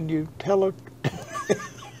thing and you tell it.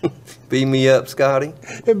 Beam me up, Scotty.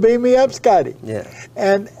 Beam me up, Scotty. Yeah.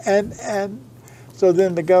 And so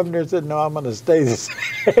then the governor said, no, I'm going to stay this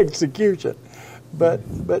execution. But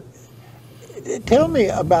tell me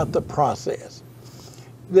about the process.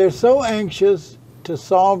 They're so anxious to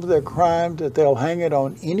solve their crime that they'll hang it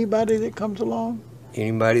on anybody that comes along?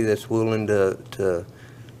 Anybody that's willing to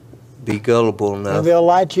be gullible enough. And they'll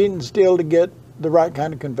lie, cheat, and steal to get the right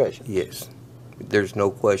kind of confession? Yes. There's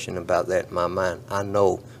no question about that in my mind. I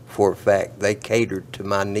know for a fact they catered to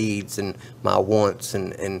my needs and my wants,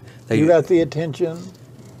 and they... You got the attention?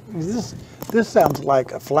 This sounds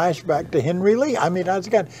like a flashback to Henry Lee. I mean,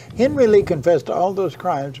 Henry Lee confessed to all those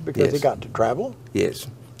crimes because he got to travel. Yes,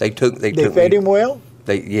 they fed him well.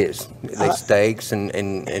 They steaks and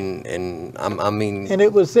I mean. And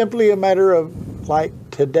it was simply a matter of like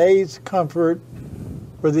today's comfort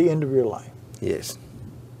for the end of your life. Yes,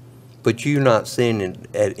 but you're not seeing it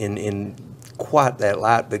in quite that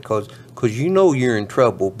light because you know you're in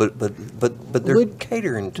trouble, but they're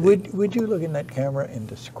catering to you. Would you look in that camera and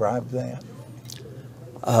describe that?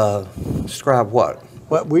 Describe what?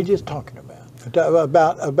 What we're just talking about.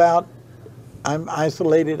 About I'm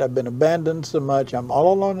isolated, I've been abandoned so much, I'm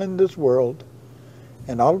all alone in this world,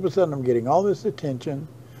 and all of a sudden I'm getting all this attention.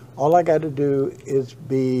 All I got to do is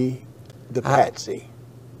be the patsy.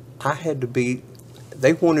 I had to be,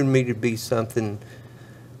 they wanted me to be something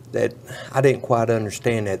that I didn't quite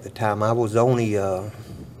understand at the time. I was only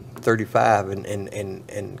 35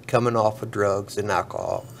 and coming off of drugs and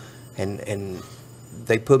alcohol, and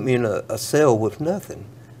they put me in a cell with nothing,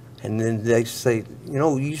 and then they say, you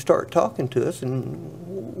know, you start talking to us and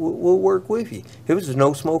we'll work with you. It was a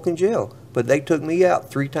no smoking jail, but they took me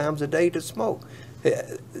out 3 times a day to smoke.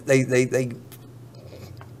 They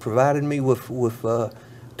provided me with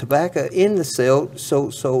tobacco in the cell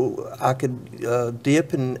so I could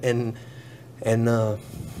dip and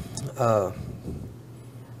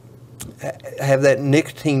have that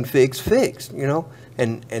nicotine fixed, you know,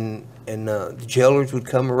 and the jailers would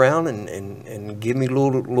come around and give me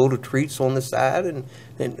little treats on the side, and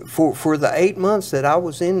for the 8 months that I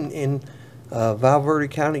was in Val Verde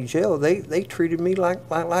County Jail, they treated me like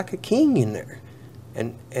a king in there,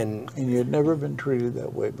 and you had never been treated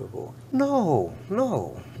that way before. No,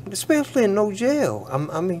 especially in no jail.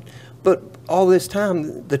 I mean, but all this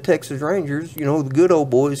time, the Texas Rangers, you know, the good old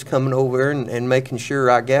boys coming over and making sure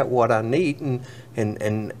I got what I need, and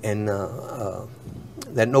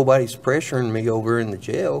that nobody's pressuring me over in the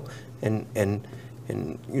jail, and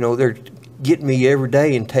you know, they're getting me every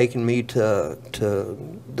day and taking me to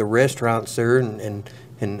the restaurants there and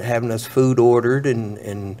having us food ordered,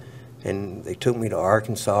 and they took me to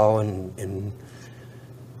Arkansas and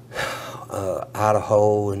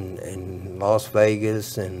Idaho and Las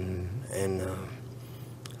Vegas and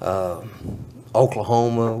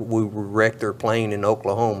Oklahoma. We wrecked their plane in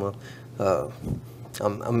Oklahoma.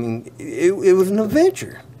 I mean, it was an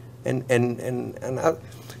adventure, and I,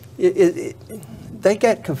 They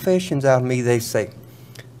got confessions out of me. They say,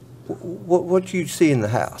 what you see in the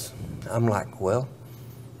house? I'm like, well,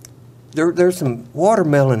 there's some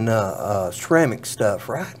watermelon ceramic stuff,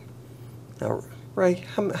 right? Now, Ray,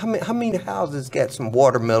 how many houses got some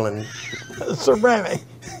watermelon ceramic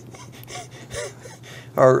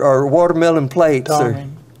or watermelon plates?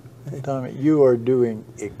 Tommy, you are doing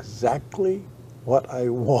exactly what I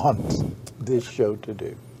want this show to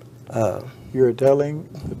do. You're telling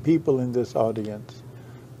the people in this audience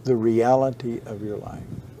the reality of your life.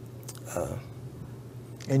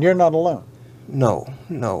 And you're not alone. No.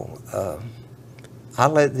 I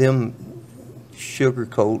let them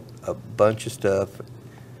sugarcoat a bunch of stuff.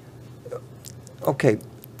 Okay,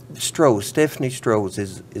 Stephanie Strohs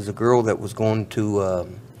is a girl that was going to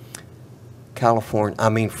California. I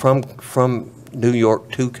mean, from New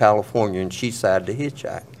York to California, and she decided to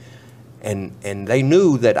hitchhike. And they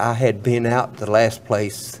knew that I had been out the last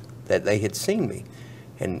place that they had seen me.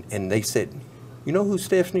 And they said, you know who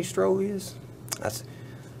Stephanie Stroh is? I said,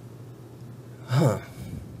 huh.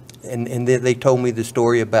 And they told me the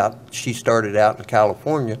story about she started out in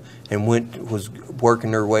California and was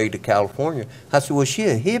working her way to California. I said, was she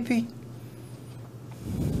a hippie?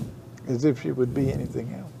 As if she would be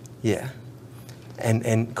anything else. Yeah.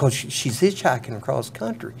 And because she's hitchhiking across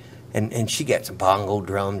country. And she got some bongo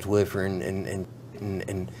drums with her, and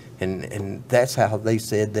that's how they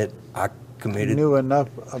said that I committed. You knew enough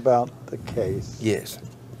about the case. Yes.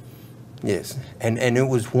 And it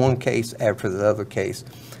was one case after the other case.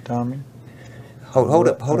 Tommy? Hold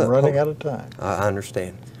up. I'm running out of time. I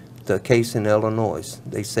understand. The case in Illinois,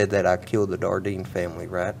 they said that I killed the Dardine family,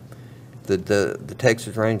 right? The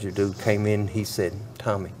Texas Ranger dude came in, he said,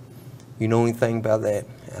 Tommy, you know anything about that?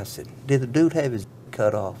 I said, did the dude have his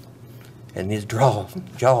cut off? And his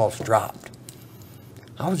jaws dropped.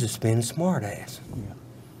 I was just being a smart ass. Yeah.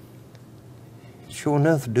 Sure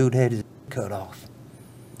enough, the dude had his cut off.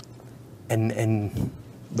 And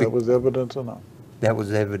that was evidence enough. That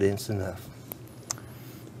was evidence enough.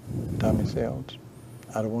 Tommy Sells,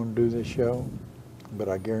 I don't want to do this show, but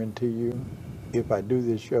I guarantee you, if I do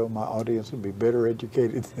this show, my audience will be better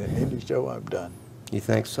educated than any show I've done. You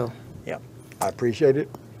think so? Yeah. I appreciate it.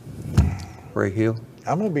 Ray Hill?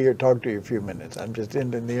 I'm going to be here to talk to you a few minutes. I'm just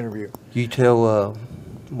ending the interview. You tell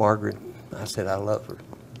Margaret I said I love her.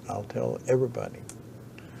 I'll tell everybody.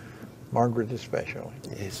 Margaret especially.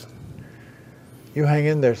 Yes. You hang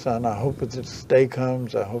in there, son. I hope that this day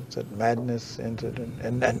comes. I hope that madness ends it.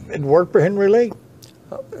 And it worked for Henry Lee.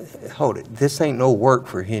 Hold it. This ain't no work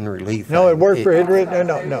for Henry Lee. No, it worked for Henry.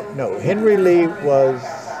 No. Henry Lee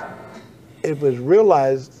it was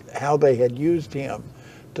realized how they had used him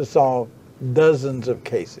to solve dozens of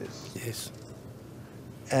cases. Yes.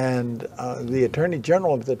 And the Attorney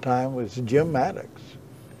General at the time was Jim Maddox.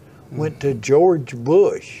 Went to George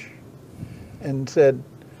Bush and said,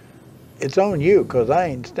 it's on you because I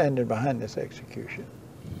ain't standing behind this execution.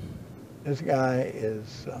 This guy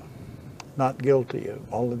is not guilty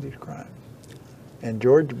of all of these crimes. And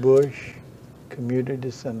George Bush commuted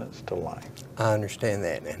his sentence to life. I understand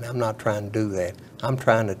that, and I'm not trying to do that. I'm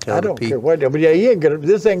trying to tell the people. I don't care what, but yeah,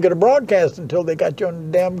 this ain't gonna broadcast until they got you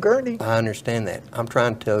on the damn gurney. I understand that. I'm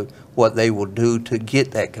trying to tell what they will do to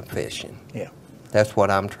get that confession. Yeah. That's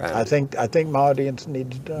what I'm trying to do. I think my audience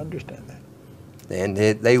needs to understand that. And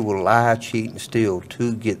they will lie, cheat, and steal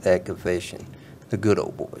to get that confession. The good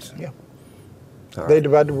old boys. Yeah. All they right.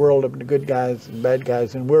 divide the world up into good guys and bad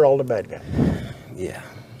guys, and we're all the bad guys. Yeah.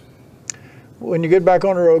 When you get back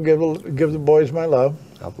on the road, give the boys my love.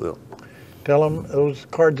 I will. Tell them those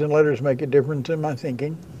cards and letters make a difference in my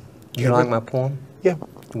thinking. You like my poem? Yeah.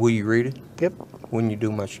 Will you read it? Yep. When you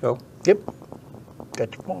do my show? Yep.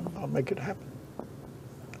 Got your poem. I'll make it happen.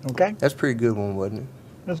 Okay? That's a pretty good one, wasn't it?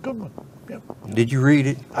 That's a good one. Yep. Did you read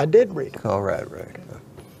it? I did read it. All right. Okay.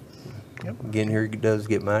 Yep. Getting here does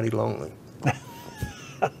get mighty lonely.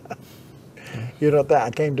 You know that I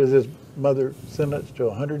came to this mother sentenced to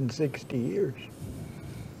 160 years.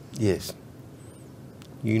 Yes.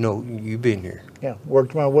 You know, you've been here. Yeah.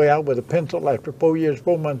 Worked my way out with a pencil after 4 years,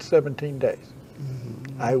 4 months, 17 days.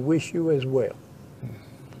 Mm-hmm. I wish you as well.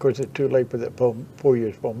 Of course, it's too late for that 4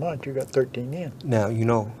 years, 4 months. You got 13 in. Now, you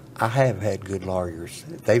know, I have had good lawyers.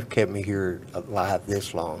 They've kept me here alive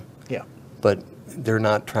this long. Yeah. But they're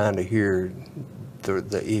not trying to hear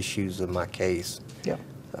the issues of my case. Yeah.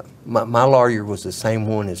 My lawyer was the same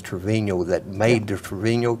one as Trevino that made the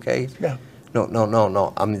Trevino case. Yeah.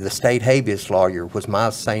 No. I mean, the state habeas lawyer was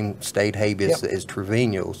my same state habeas as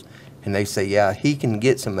Trevino's. And they say, yeah, he can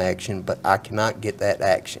get some action, but I cannot get that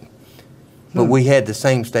action. But we had the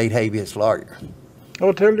same state habeas lawyer.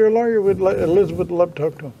 Oh, tell your lawyer Elizabeth would love to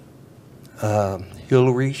talk to him.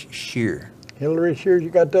 Hillary Shear. Hillary Shear, you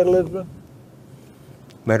got that, Elizabeth?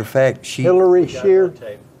 Matter of fact, Hillary Shear.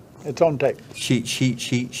 It's on tape.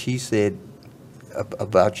 She said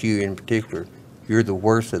about you in particular, you're the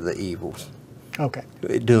worst of the evils. Okay.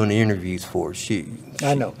 Doing interviews for us.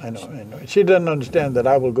 I know. She doesn't understand that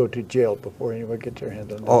I will go to jail before anyone gets their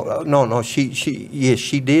hands on that. Oh no.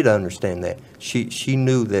 She did understand that. She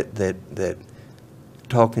knew that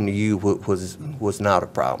talking to you was not a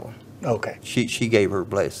problem. Okay. She gave her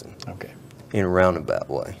blessing. Okay. In a roundabout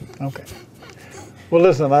way. Okay. Well,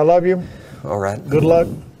 listen, I love you. All right. Good luck.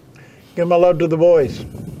 Give my love to the boys.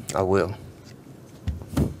 I will.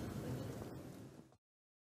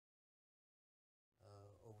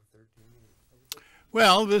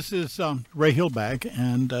 Well, this is Ray Hillback,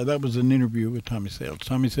 and that was an interview with Tommy Sales.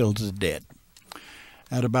 Tommy Sales is dead.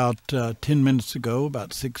 At about 10 minutes ago,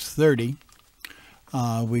 about 6:30,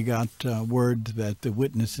 we got word that the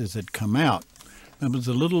witnesses had come out. That was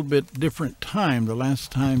a little bit different time. The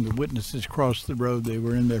last time the witnesses crossed the road, they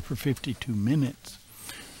were in there for 52 minutes.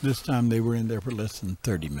 This time they were in there for less than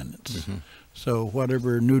 30 minutes. Mm-hmm. So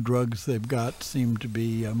whatever new drugs they've got seem to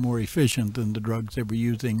be more efficient than the drugs they were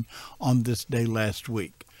using on this day last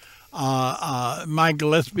week. Mike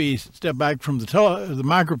Gillespie stepped back from the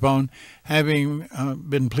microphone, having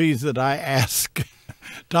been pleased that I asked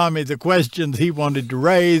Tommy the questions he wanted to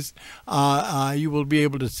raise. You will be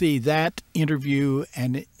able to see that interview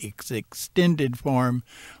and its extended form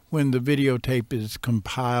when the videotape is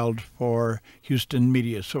compiled for Houston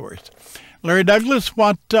Media Source. Larry Douglas,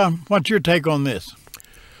 what's your take on this?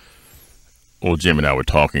 Well, Jim and I were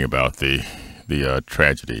talking about the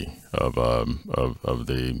tragedy of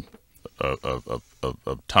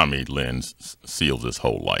Tommy Lynn Sells'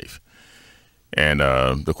 whole life, and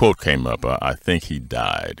the quote came up. I think he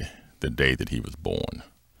died the day that he was born.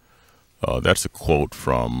 That's a quote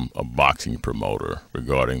from a boxing promoter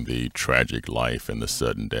regarding the tragic life and the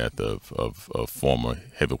sudden death of former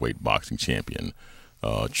heavyweight boxing champion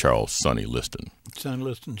Charles Sonny Liston. Sonny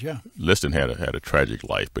Liston, yeah. Liston had a tragic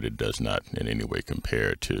life, but it does not in any way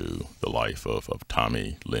compare to the life of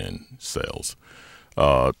Tommy Lynn Sells.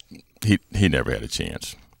 He never had a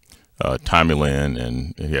chance. Tommy Lynn,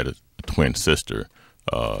 and he had a twin sister,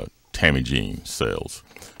 Tammy Jean Sells,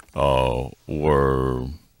 were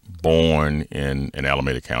born in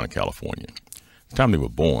Alameda County, California. The time they were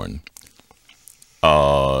born,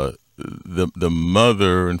 the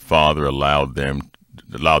mother and father allowed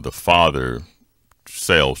the father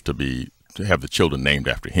Sells to have the children named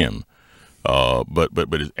after him,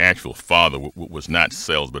 but his actual father was not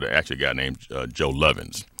Sells, but actually a guy named Joe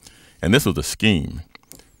Lovins, and this was a scheme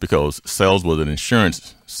because Sells was an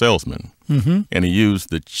insurance salesman, mm-hmm. and he used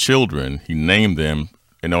the children. He named them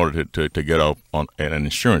in order to get up on an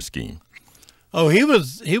insurance scheme. Oh, he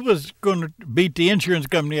was going to beat the insurance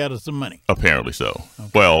company out of some money. Apparently so.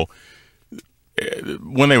 Okay. Well,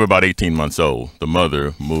 when they were about 18 months old, the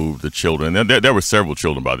mother moved the children. There were several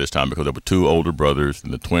children by this time because there were 2 older brothers,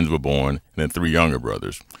 and the twins were born, and then 3 younger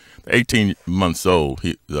brothers. 18 months old,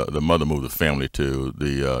 the mother moved the family to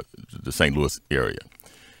the St. Louis area.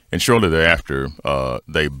 And shortly thereafter,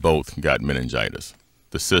 they both got meningitis.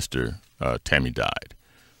 The sister, Tammy, died.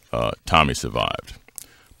 Tommy survived.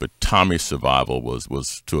 But Tommy's survival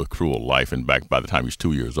was to a cruel life. And back by the time he was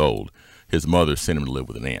 2 years old, his mother sent him to live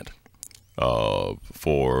with an aunt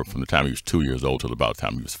from the time he was 2 years old till about the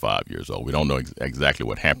time he was 5 years old. We don't know exactly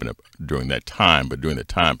what happened during that time, but during that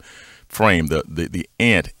time frame, the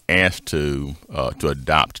aunt asked to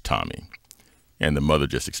adopt Tommy, and the mother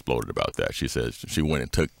just exploded about that. She says she went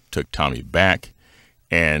and took Tommy back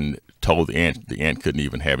and told the aunt couldn't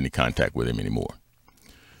even have any contact with him anymore.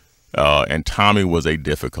 And Tommy was a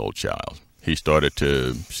difficult child. He started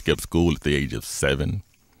to skip school at the age of 7.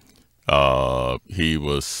 He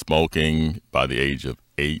was smoking by the age of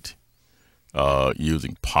 8,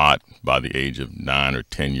 using pot by the age of 9 or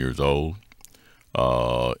 10 years old.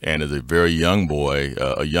 And as a very young boy,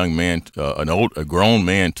 a grown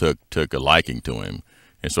man took a liking to him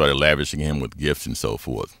and started lavishing him with gifts and so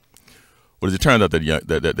forth. Well, as it turned out,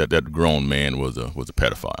 that grown man was a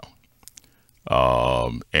pedophile.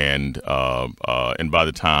 And by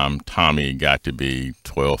the time Tommy got to be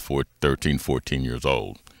 13, 14 years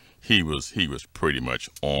old, he was pretty much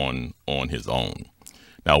on his own.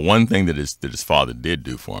 Now, one thing that his father did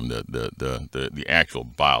do for him, the actual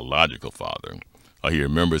biological father, he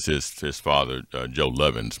remembers his father, Joe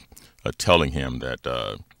Lovins, telling him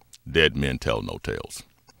that dead men tell no tales.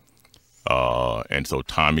 And so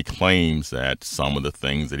Tommy claims that some of the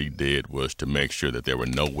things that he did was to make sure that there were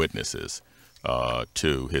no witnesses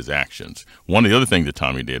to his actions. One of the other things that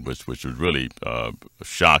Tommy did, which was really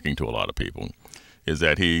shocking to a lot of people, is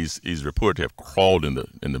that he's reported to have crawled in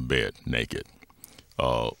the bed naked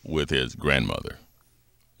with his grandmother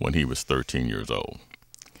when he was 13 years old,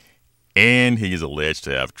 and he's alleged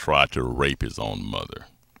to have tried to rape his own mother.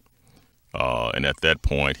 And at that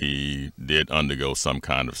point, he did undergo some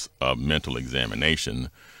kind of mental examination.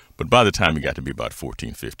 But by the time he got to be about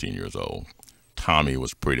 14, 15 years old, Tommy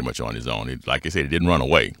was pretty much on his own. Like I said, he didn't run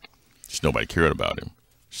away. Just nobody cared about him.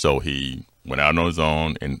 So he went out on his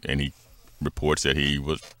own, and he reports that he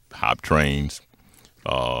would hop trains,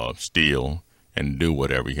 steal, and do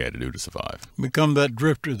whatever he had to do to survive. Become that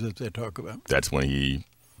drifter that they talk about. That's when he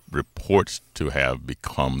reports to have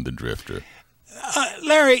become the drifter.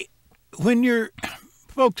 Larry, when you're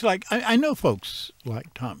folks like, I know folks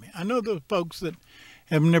like Tommy. I know those folks that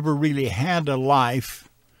have never really had a life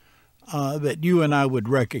that you and I would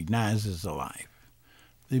recognize as a life.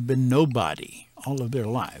 They've been nobody all of their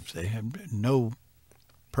lives. They have no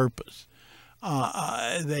purpose.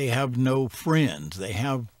 They have no friends. They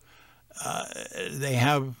have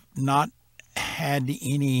not had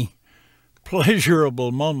any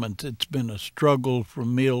pleasurable moments. It's been a struggle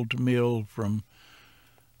from meal to meal, from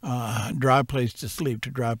dry place to sleep to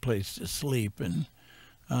dry place to sleep, and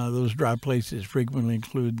those dry places frequently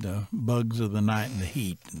include the bugs of the night and the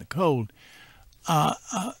heat and the cold.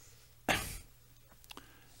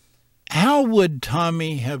 How would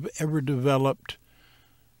Tommy have ever developed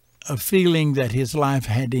a feeling that his life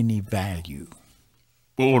had any value?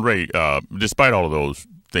 Well, Ray, despite all of those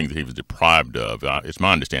things that he was deprived of, it's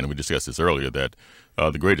my understanding, we discussed this earlier, that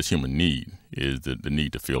the greatest human need is the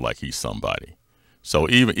need to feel like he's somebody. So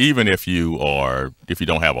even if you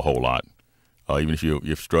don't have a whole lot, even if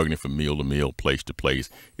you're struggling from meal to meal, place to place,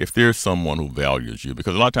 if there's someone who values you,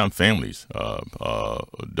 because a lot of times families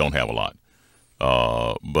don't have a lot,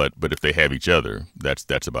 but if they have each other,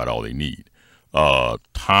 that's about all they need.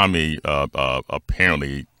 Tommy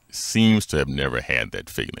apparently seems to have never had that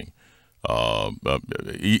feeling.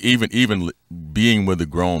 Even being with a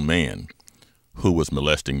grown man who was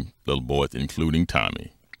molesting little boys, including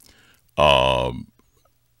Tommy,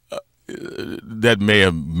 that may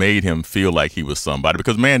have made him feel like he was somebody,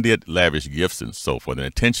 because man did lavish gifts and so forth and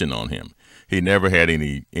attention on him. He never had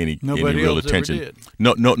any real attention.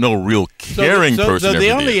 No real caring person. So the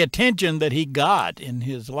ever only did. attention that he got in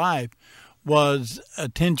his life was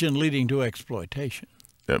attention leading to exploitation.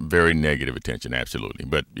 Very negative attention, absolutely.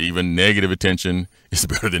 But even negative attention is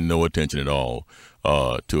better than no attention at all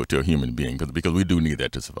to a human being, because we do need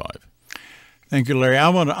that to survive. Thank you, Larry. I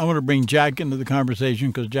want to bring Jack into the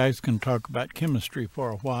conversation, because Jack's going to talk about chemistry for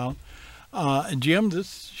a while. Jim,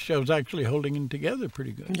 this show's actually holding it together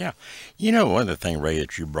pretty good. Yeah. You know, one of the things, Ray,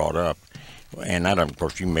 that you brought up, and of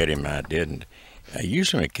course, you met him and I didn't.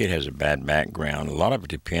 Usually when a kid has a bad background, a lot of it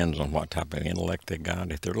depends on what type of intellect they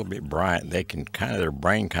got. If they're a little bit bright, they can their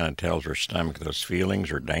brain kind of tells their stomach those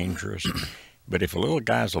feelings are dangerous. But if a little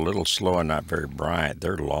guy's a little slow and not very bright,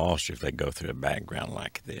 they're lost if they go through a background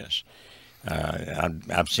like this.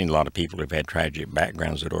 I've seen a lot of people who've had tragic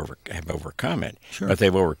backgrounds that have overcome it, Sure. but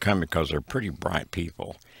they've overcome it because they're pretty bright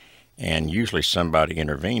people. And usually somebody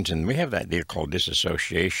intervenes, and we have that deal called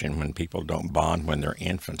disassociation when people don't bond when they're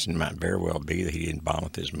infants, and it might very well be that he didn't bond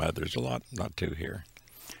with his mother. There's a lot to here.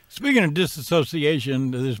 Speaking of disassociation,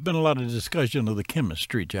 there's been a lot of discussion of the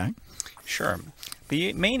chemistry, Jack. Sure.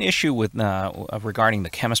 The main issue with regarding the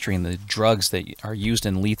chemistry and the drugs that are used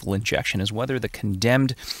in lethal injection is whether the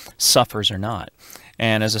condemned suffers or not.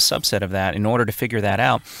 And as a subset of that, in order to figure that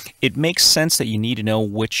out, it makes sense that you need to know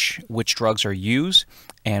which drugs are used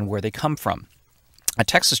and where they come from. A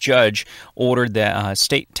Texas judge ordered the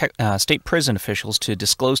state prison officials to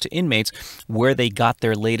disclose to inmates where they got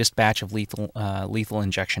their latest batch of lethal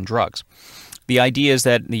injection drugs. The idea is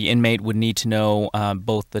that the inmate would need to know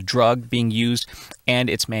both the drug being used and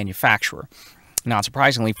its manufacturer. Not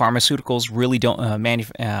surprisingly, pharmaceuticals really don't,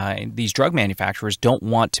 these drug manufacturers don't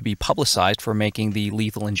want to be publicized for making the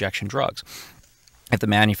lethal injection drugs. If the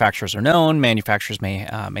manufacturers are known, manufacturers may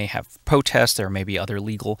have protests. There may be other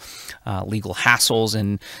legal hassles,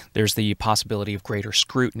 and there's the possibility of greater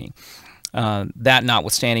scrutiny. That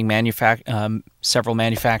notwithstanding, several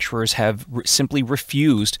manufacturers have simply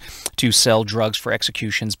refused to sell drugs for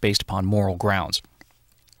executions based upon moral grounds.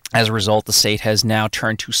 As a result, the state has now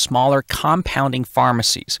turned to smaller compounding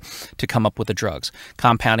pharmacies to come up with the drugs.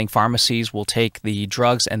 Compounding pharmacies will take the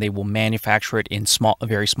drugs and they will manufacture it in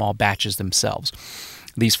very small batches themselves.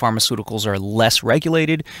 these pharmaceuticals are less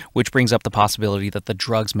regulated, which brings up the possibility that the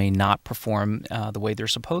drugs may not perform the way they're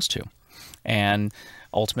supposed to. And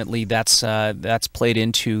ultimately, that's played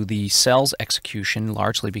into the Sells execution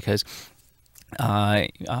largely because if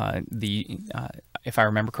I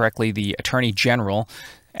remember correctly, the Attorney General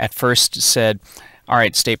at first said, all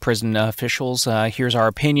right, state prison officials, here's our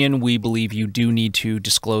opinion. We believe you do need to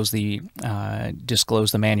disclose the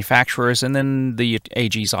manufacturers. And then the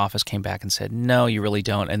AG's office came back and said, no, you really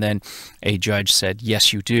don't. And then a judge said,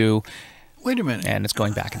 yes, you do. Wait a minute. And it's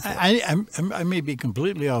going back and forth. I may be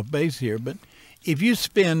completely off base here, but if you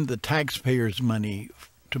spend the taxpayers' money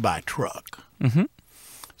to buy a truck,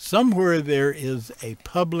 somewhere there is a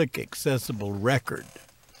public accessible record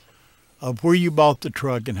of where you bought the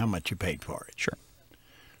truck and how much you paid for it. Sure.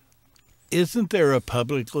 Isn't there a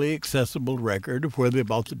publicly accessible record of where they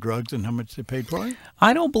bought the drugs and how much they paid for it?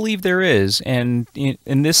 I don't believe there is, and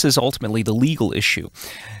this is ultimately the legal issue.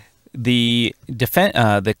 The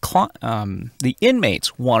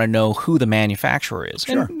inmates want to know who the manufacturer is,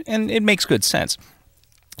 Sure. and it makes good sense.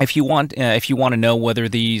 If you want to know whether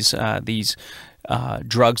these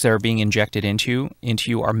drugs that are being injected into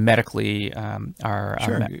you are medically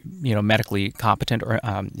Sure. Medically competent or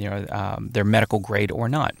they're medical grade or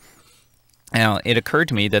not. Now, it occurred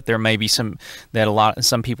to me that there may be some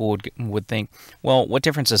people would think, well, what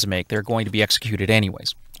difference does it make? They're going to be executed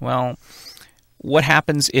anyways. Well, what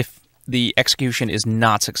happens if the execution is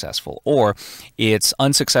not successful, or it's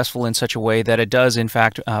unsuccessful in such a way that it does, in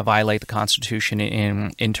fact, violate the Constitution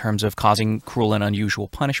in terms of causing cruel and unusual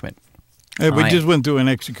punishment? We just went through an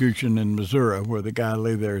execution in Missouri where the guy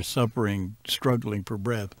lay there suffering, struggling for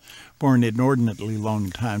breath for an inordinately long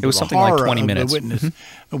time. It was something like 20 minutes.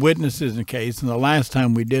 The witnesses in the case, and the last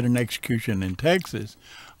time we did an execution in Texas,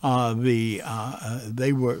 witnesses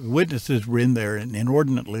were in there an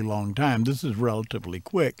inordinately long time. This is relatively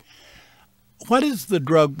quick. What is the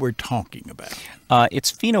drug we're talking about?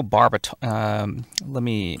 It's phenobarbital.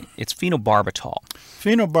 It's phenobarbital.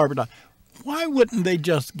 Phenobarbital. Why wouldn't they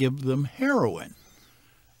just give them heroin?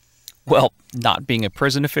 Well, not being a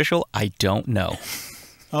prison official, I don't know.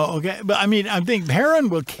 Oh, okay. But I mean, I think heroin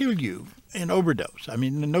will kill you in overdose. I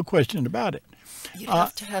mean, no question about it. You'd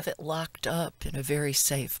have to have it locked up in a very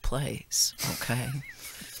safe place, okay?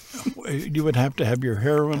 You would have to have your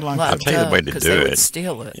heroin locked I'll up. tell you the way to do it.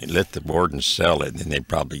 Steal it. You let the warden sell it, and then they'd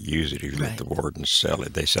probably use it. You let the warden sell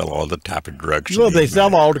it. They sell all the type of drugs. Well, they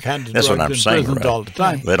sell all the kinds of That's drugs what I'm in saying, prisons right? all the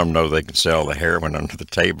time. Let them know they can sell the heroin under the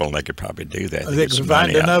table, and they could probably do that. They could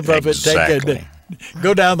find enough of it,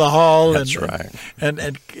 go down the hall and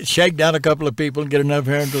shake down a couple of people and get enough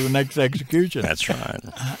heroin to the next execution. That's right.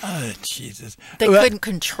 Jesus. They couldn't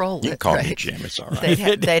control it. You can call right? me Jim. It's all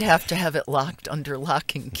right. They'd have to have it locked under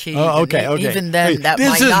lock and key. Oh, okay, okay. Even then, that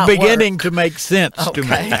this might not is beginning work. to make sense to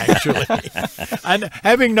me, actually. And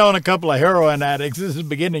having known a couple of heroin addicts, this is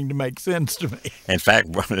beginning to make sense to me. In fact,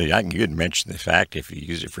 you had mentioned the fact if you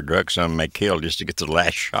use it for drugs, some may kill just to get the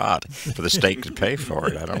last shot for the state to pay for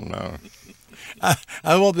it. I don't know.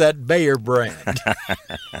 I want that Bayer brand.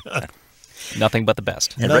 Nothing but the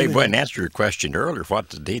best. And Ray, in answer to your question earlier, what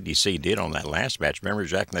the DDC did on that last batch, remember,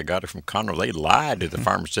 Jack, they got it from Conroe. They lied to the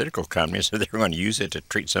pharmaceutical company, so they were going to use it to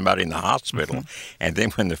treat somebody in the hospital. And then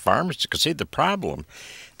when the pharmacists, because see, the problem,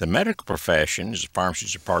 the medical profession, as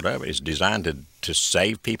pharmacists are part of it, is designed to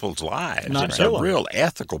save people's lives. It's a real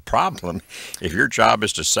ethical problem if your job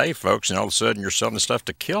is to save folks and all of a sudden you're selling stuff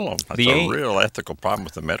to kill them. That's a real ethical problem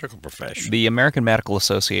with the medical profession. The American Medical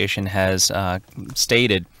Association has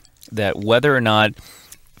stated that whether or not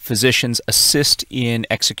physicians assist in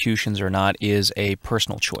executions or not is a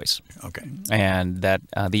personal choice. Okay. And that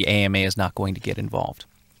the AMA is not going to get involved.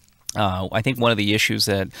 I think one of the issues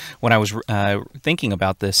that when I was thinking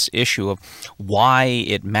about this issue of why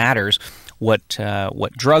it matters, what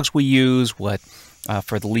drugs we use, what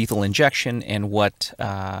for the lethal injection, and what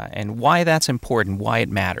and why that's important, why it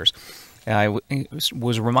matters. I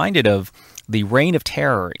was reminded of the Reign of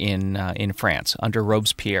Terror in France under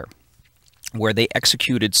Robespierre, where they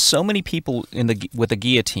executed so many people with a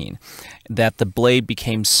guillotine that the blade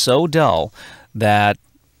became so dull that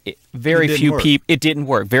very few people. It didn't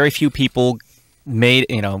work. Very few people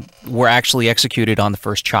were actually executed on the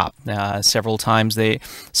first chop. Several times,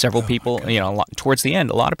 people, towards the end,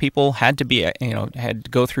 a lot of people had to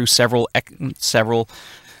go through several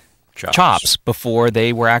chops before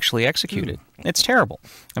they were actually executed. It's terrible.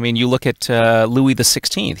 I mean, you look at Louis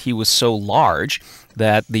XVI. He was so large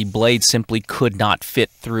that the blade simply could not fit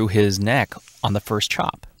through his neck on the first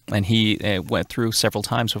chop. And he went through several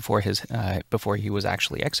times before he was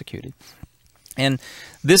actually executed. And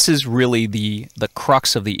this is really the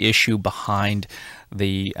crux of the issue behind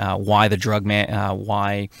the why the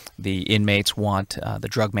inmates want the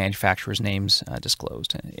drug manufacturers' names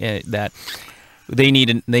disclosed. That they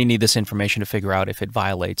need this information to figure out if it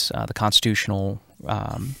violates the constitutional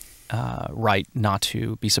right not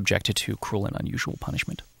to be subjected to cruel and unusual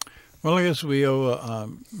punishment. Well, I guess we owe a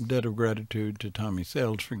debt of gratitude to Tommy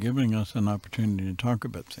Sells for giving us an opportunity to talk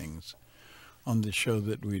about things on this show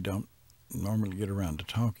that we don't normally get around to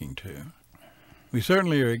talking to. We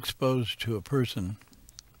certainly are exposed to a person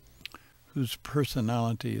whose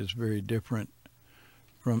personality is very different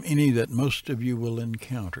from any that most of you will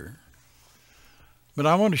encounter. But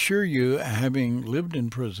I want to assure you, having lived in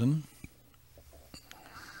prison,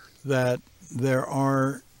 that there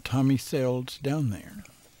are Tommy Sells down there.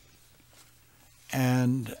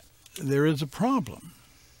 And there is a problem.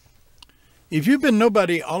 If you've been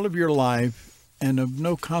nobody all of your life and of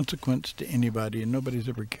no consequence to anybody and nobody's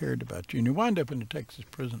ever cared about you, and you wind up in a Texas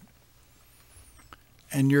prison,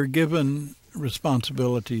 and you're given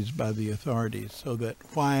responsibilities by the authorities so that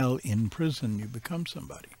while in prison you become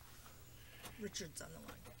somebody. Richard's on the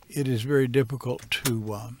line. It is very difficult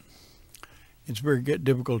to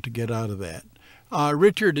difficult to get out of that.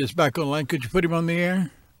 Richard is back on the line. Could you put him on the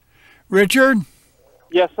air? Richard?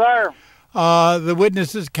 Yes, sir. The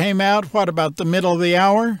witnesses came out, what, about the middle of the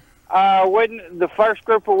hour? The first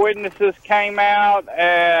group of witnesses came out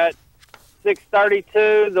at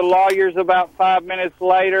 6:32. The lawyers about 5 minutes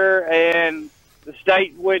later, and the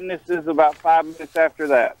state witnesses about 5 minutes after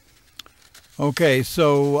that. Okay,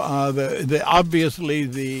 so obviously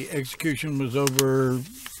the execution was over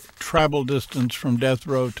travel distance from death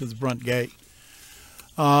row to the front gate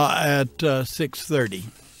at 6:30.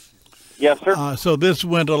 Yes, sir. So this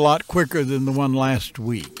went a lot quicker than the one last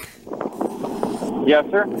week. Yes,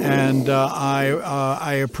 sir. And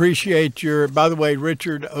I appreciate your. By the way,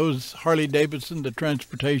 Richard owes Harley Davidson the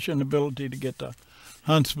transportation ability to get to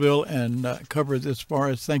Huntsville and cover this for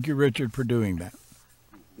us. Thank you, Richard, for doing that.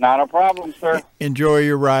 Not a problem, sir. Enjoy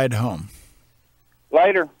your ride home.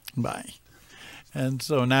 Later. Bye. And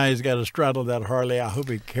so now he's got to straddle that Harley. I hope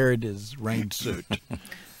he carried his rain suit.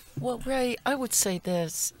 Well, Ray, I would say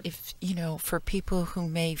this, if, for people who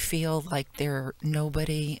may feel like they're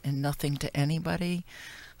nobody and nothing to anybody,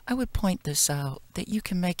 I would point this out, that you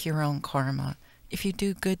can make your own karma. If you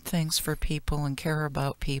do good things for people and care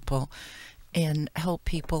about people and help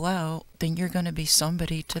people out, then you're going to be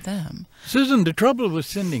somebody to them. Susan, the trouble with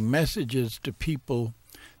sending messages to people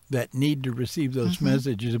that need to receive those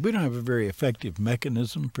messages, we don't have a very effective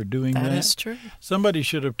mechanism for doing that. That is true. Somebody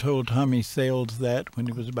should have told Tommy Sells that when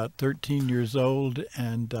he was about 13 years old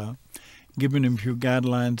and given him a few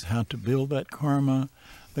guidelines how to build that karma.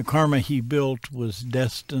 The karma he built was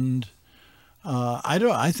destined.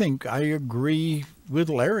 I think I agree with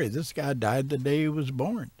Larry. This guy died the day he was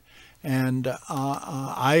born. And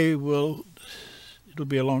it'll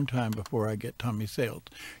be a long time before I get Tommy Sells.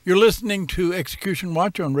 You're listening to Execution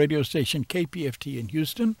Watch on radio station KPFT in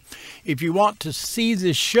Houston. If you want to see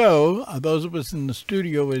this show, those of us in the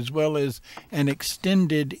studio, as well as an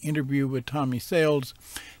extended interview with Tommy Sells,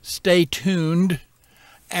 stay tuned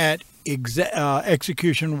at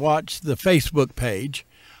Execution Watch, the Facebook page,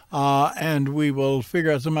 and we will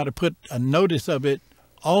figure out how to put a notice of it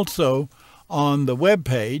also on the web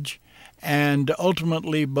page. And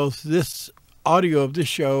ultimately, both this audio of this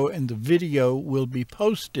show and the video will be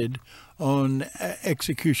posted on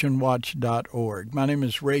executionwatch.org. My name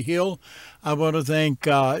is Ray Hill. I want to thank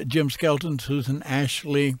Jim Skelton, Susan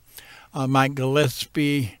Ashley, Mike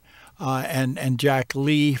Gillespie, and Jack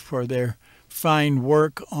Lee for their fine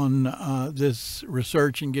work on this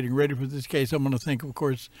research and getting ready for this case. I want to thank, of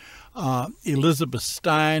course, Elizabeth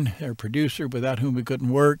Stein, our producer, without whom we couldn't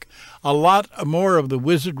work. A lot more of the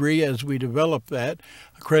wizardry as we develop that.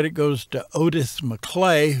 Credit goes to Otis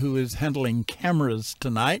McClay, who is handling cameras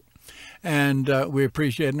tonight. And we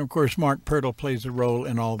appreciate it. And, of course, Mark Pirtle plays a role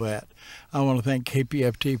in all that. I want to thank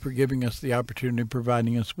KPFT for giving us the opportunity,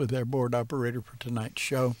 providing us with our board operator for tonight's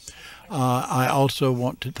show. I also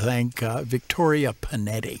want to thank Victoria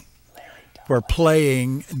Panetti for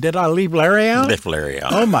playing. Did I leave Larry out? Left Larry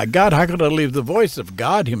out. Oh, my God. How could I leave the voice of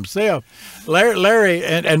God himself? Larry,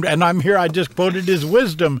 and I'm here. I just quoted his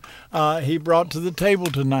wisdom he brought to the table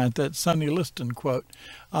tonight, that Sonny Liston quote.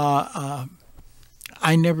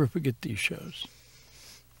 I never forget these shows.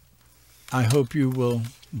 I hope you will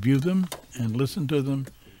view them and listen to them.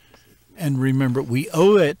 And remember, we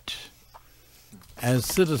owe it as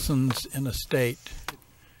citizens in a state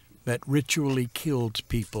that ritually kills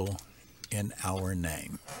people in our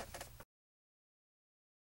name.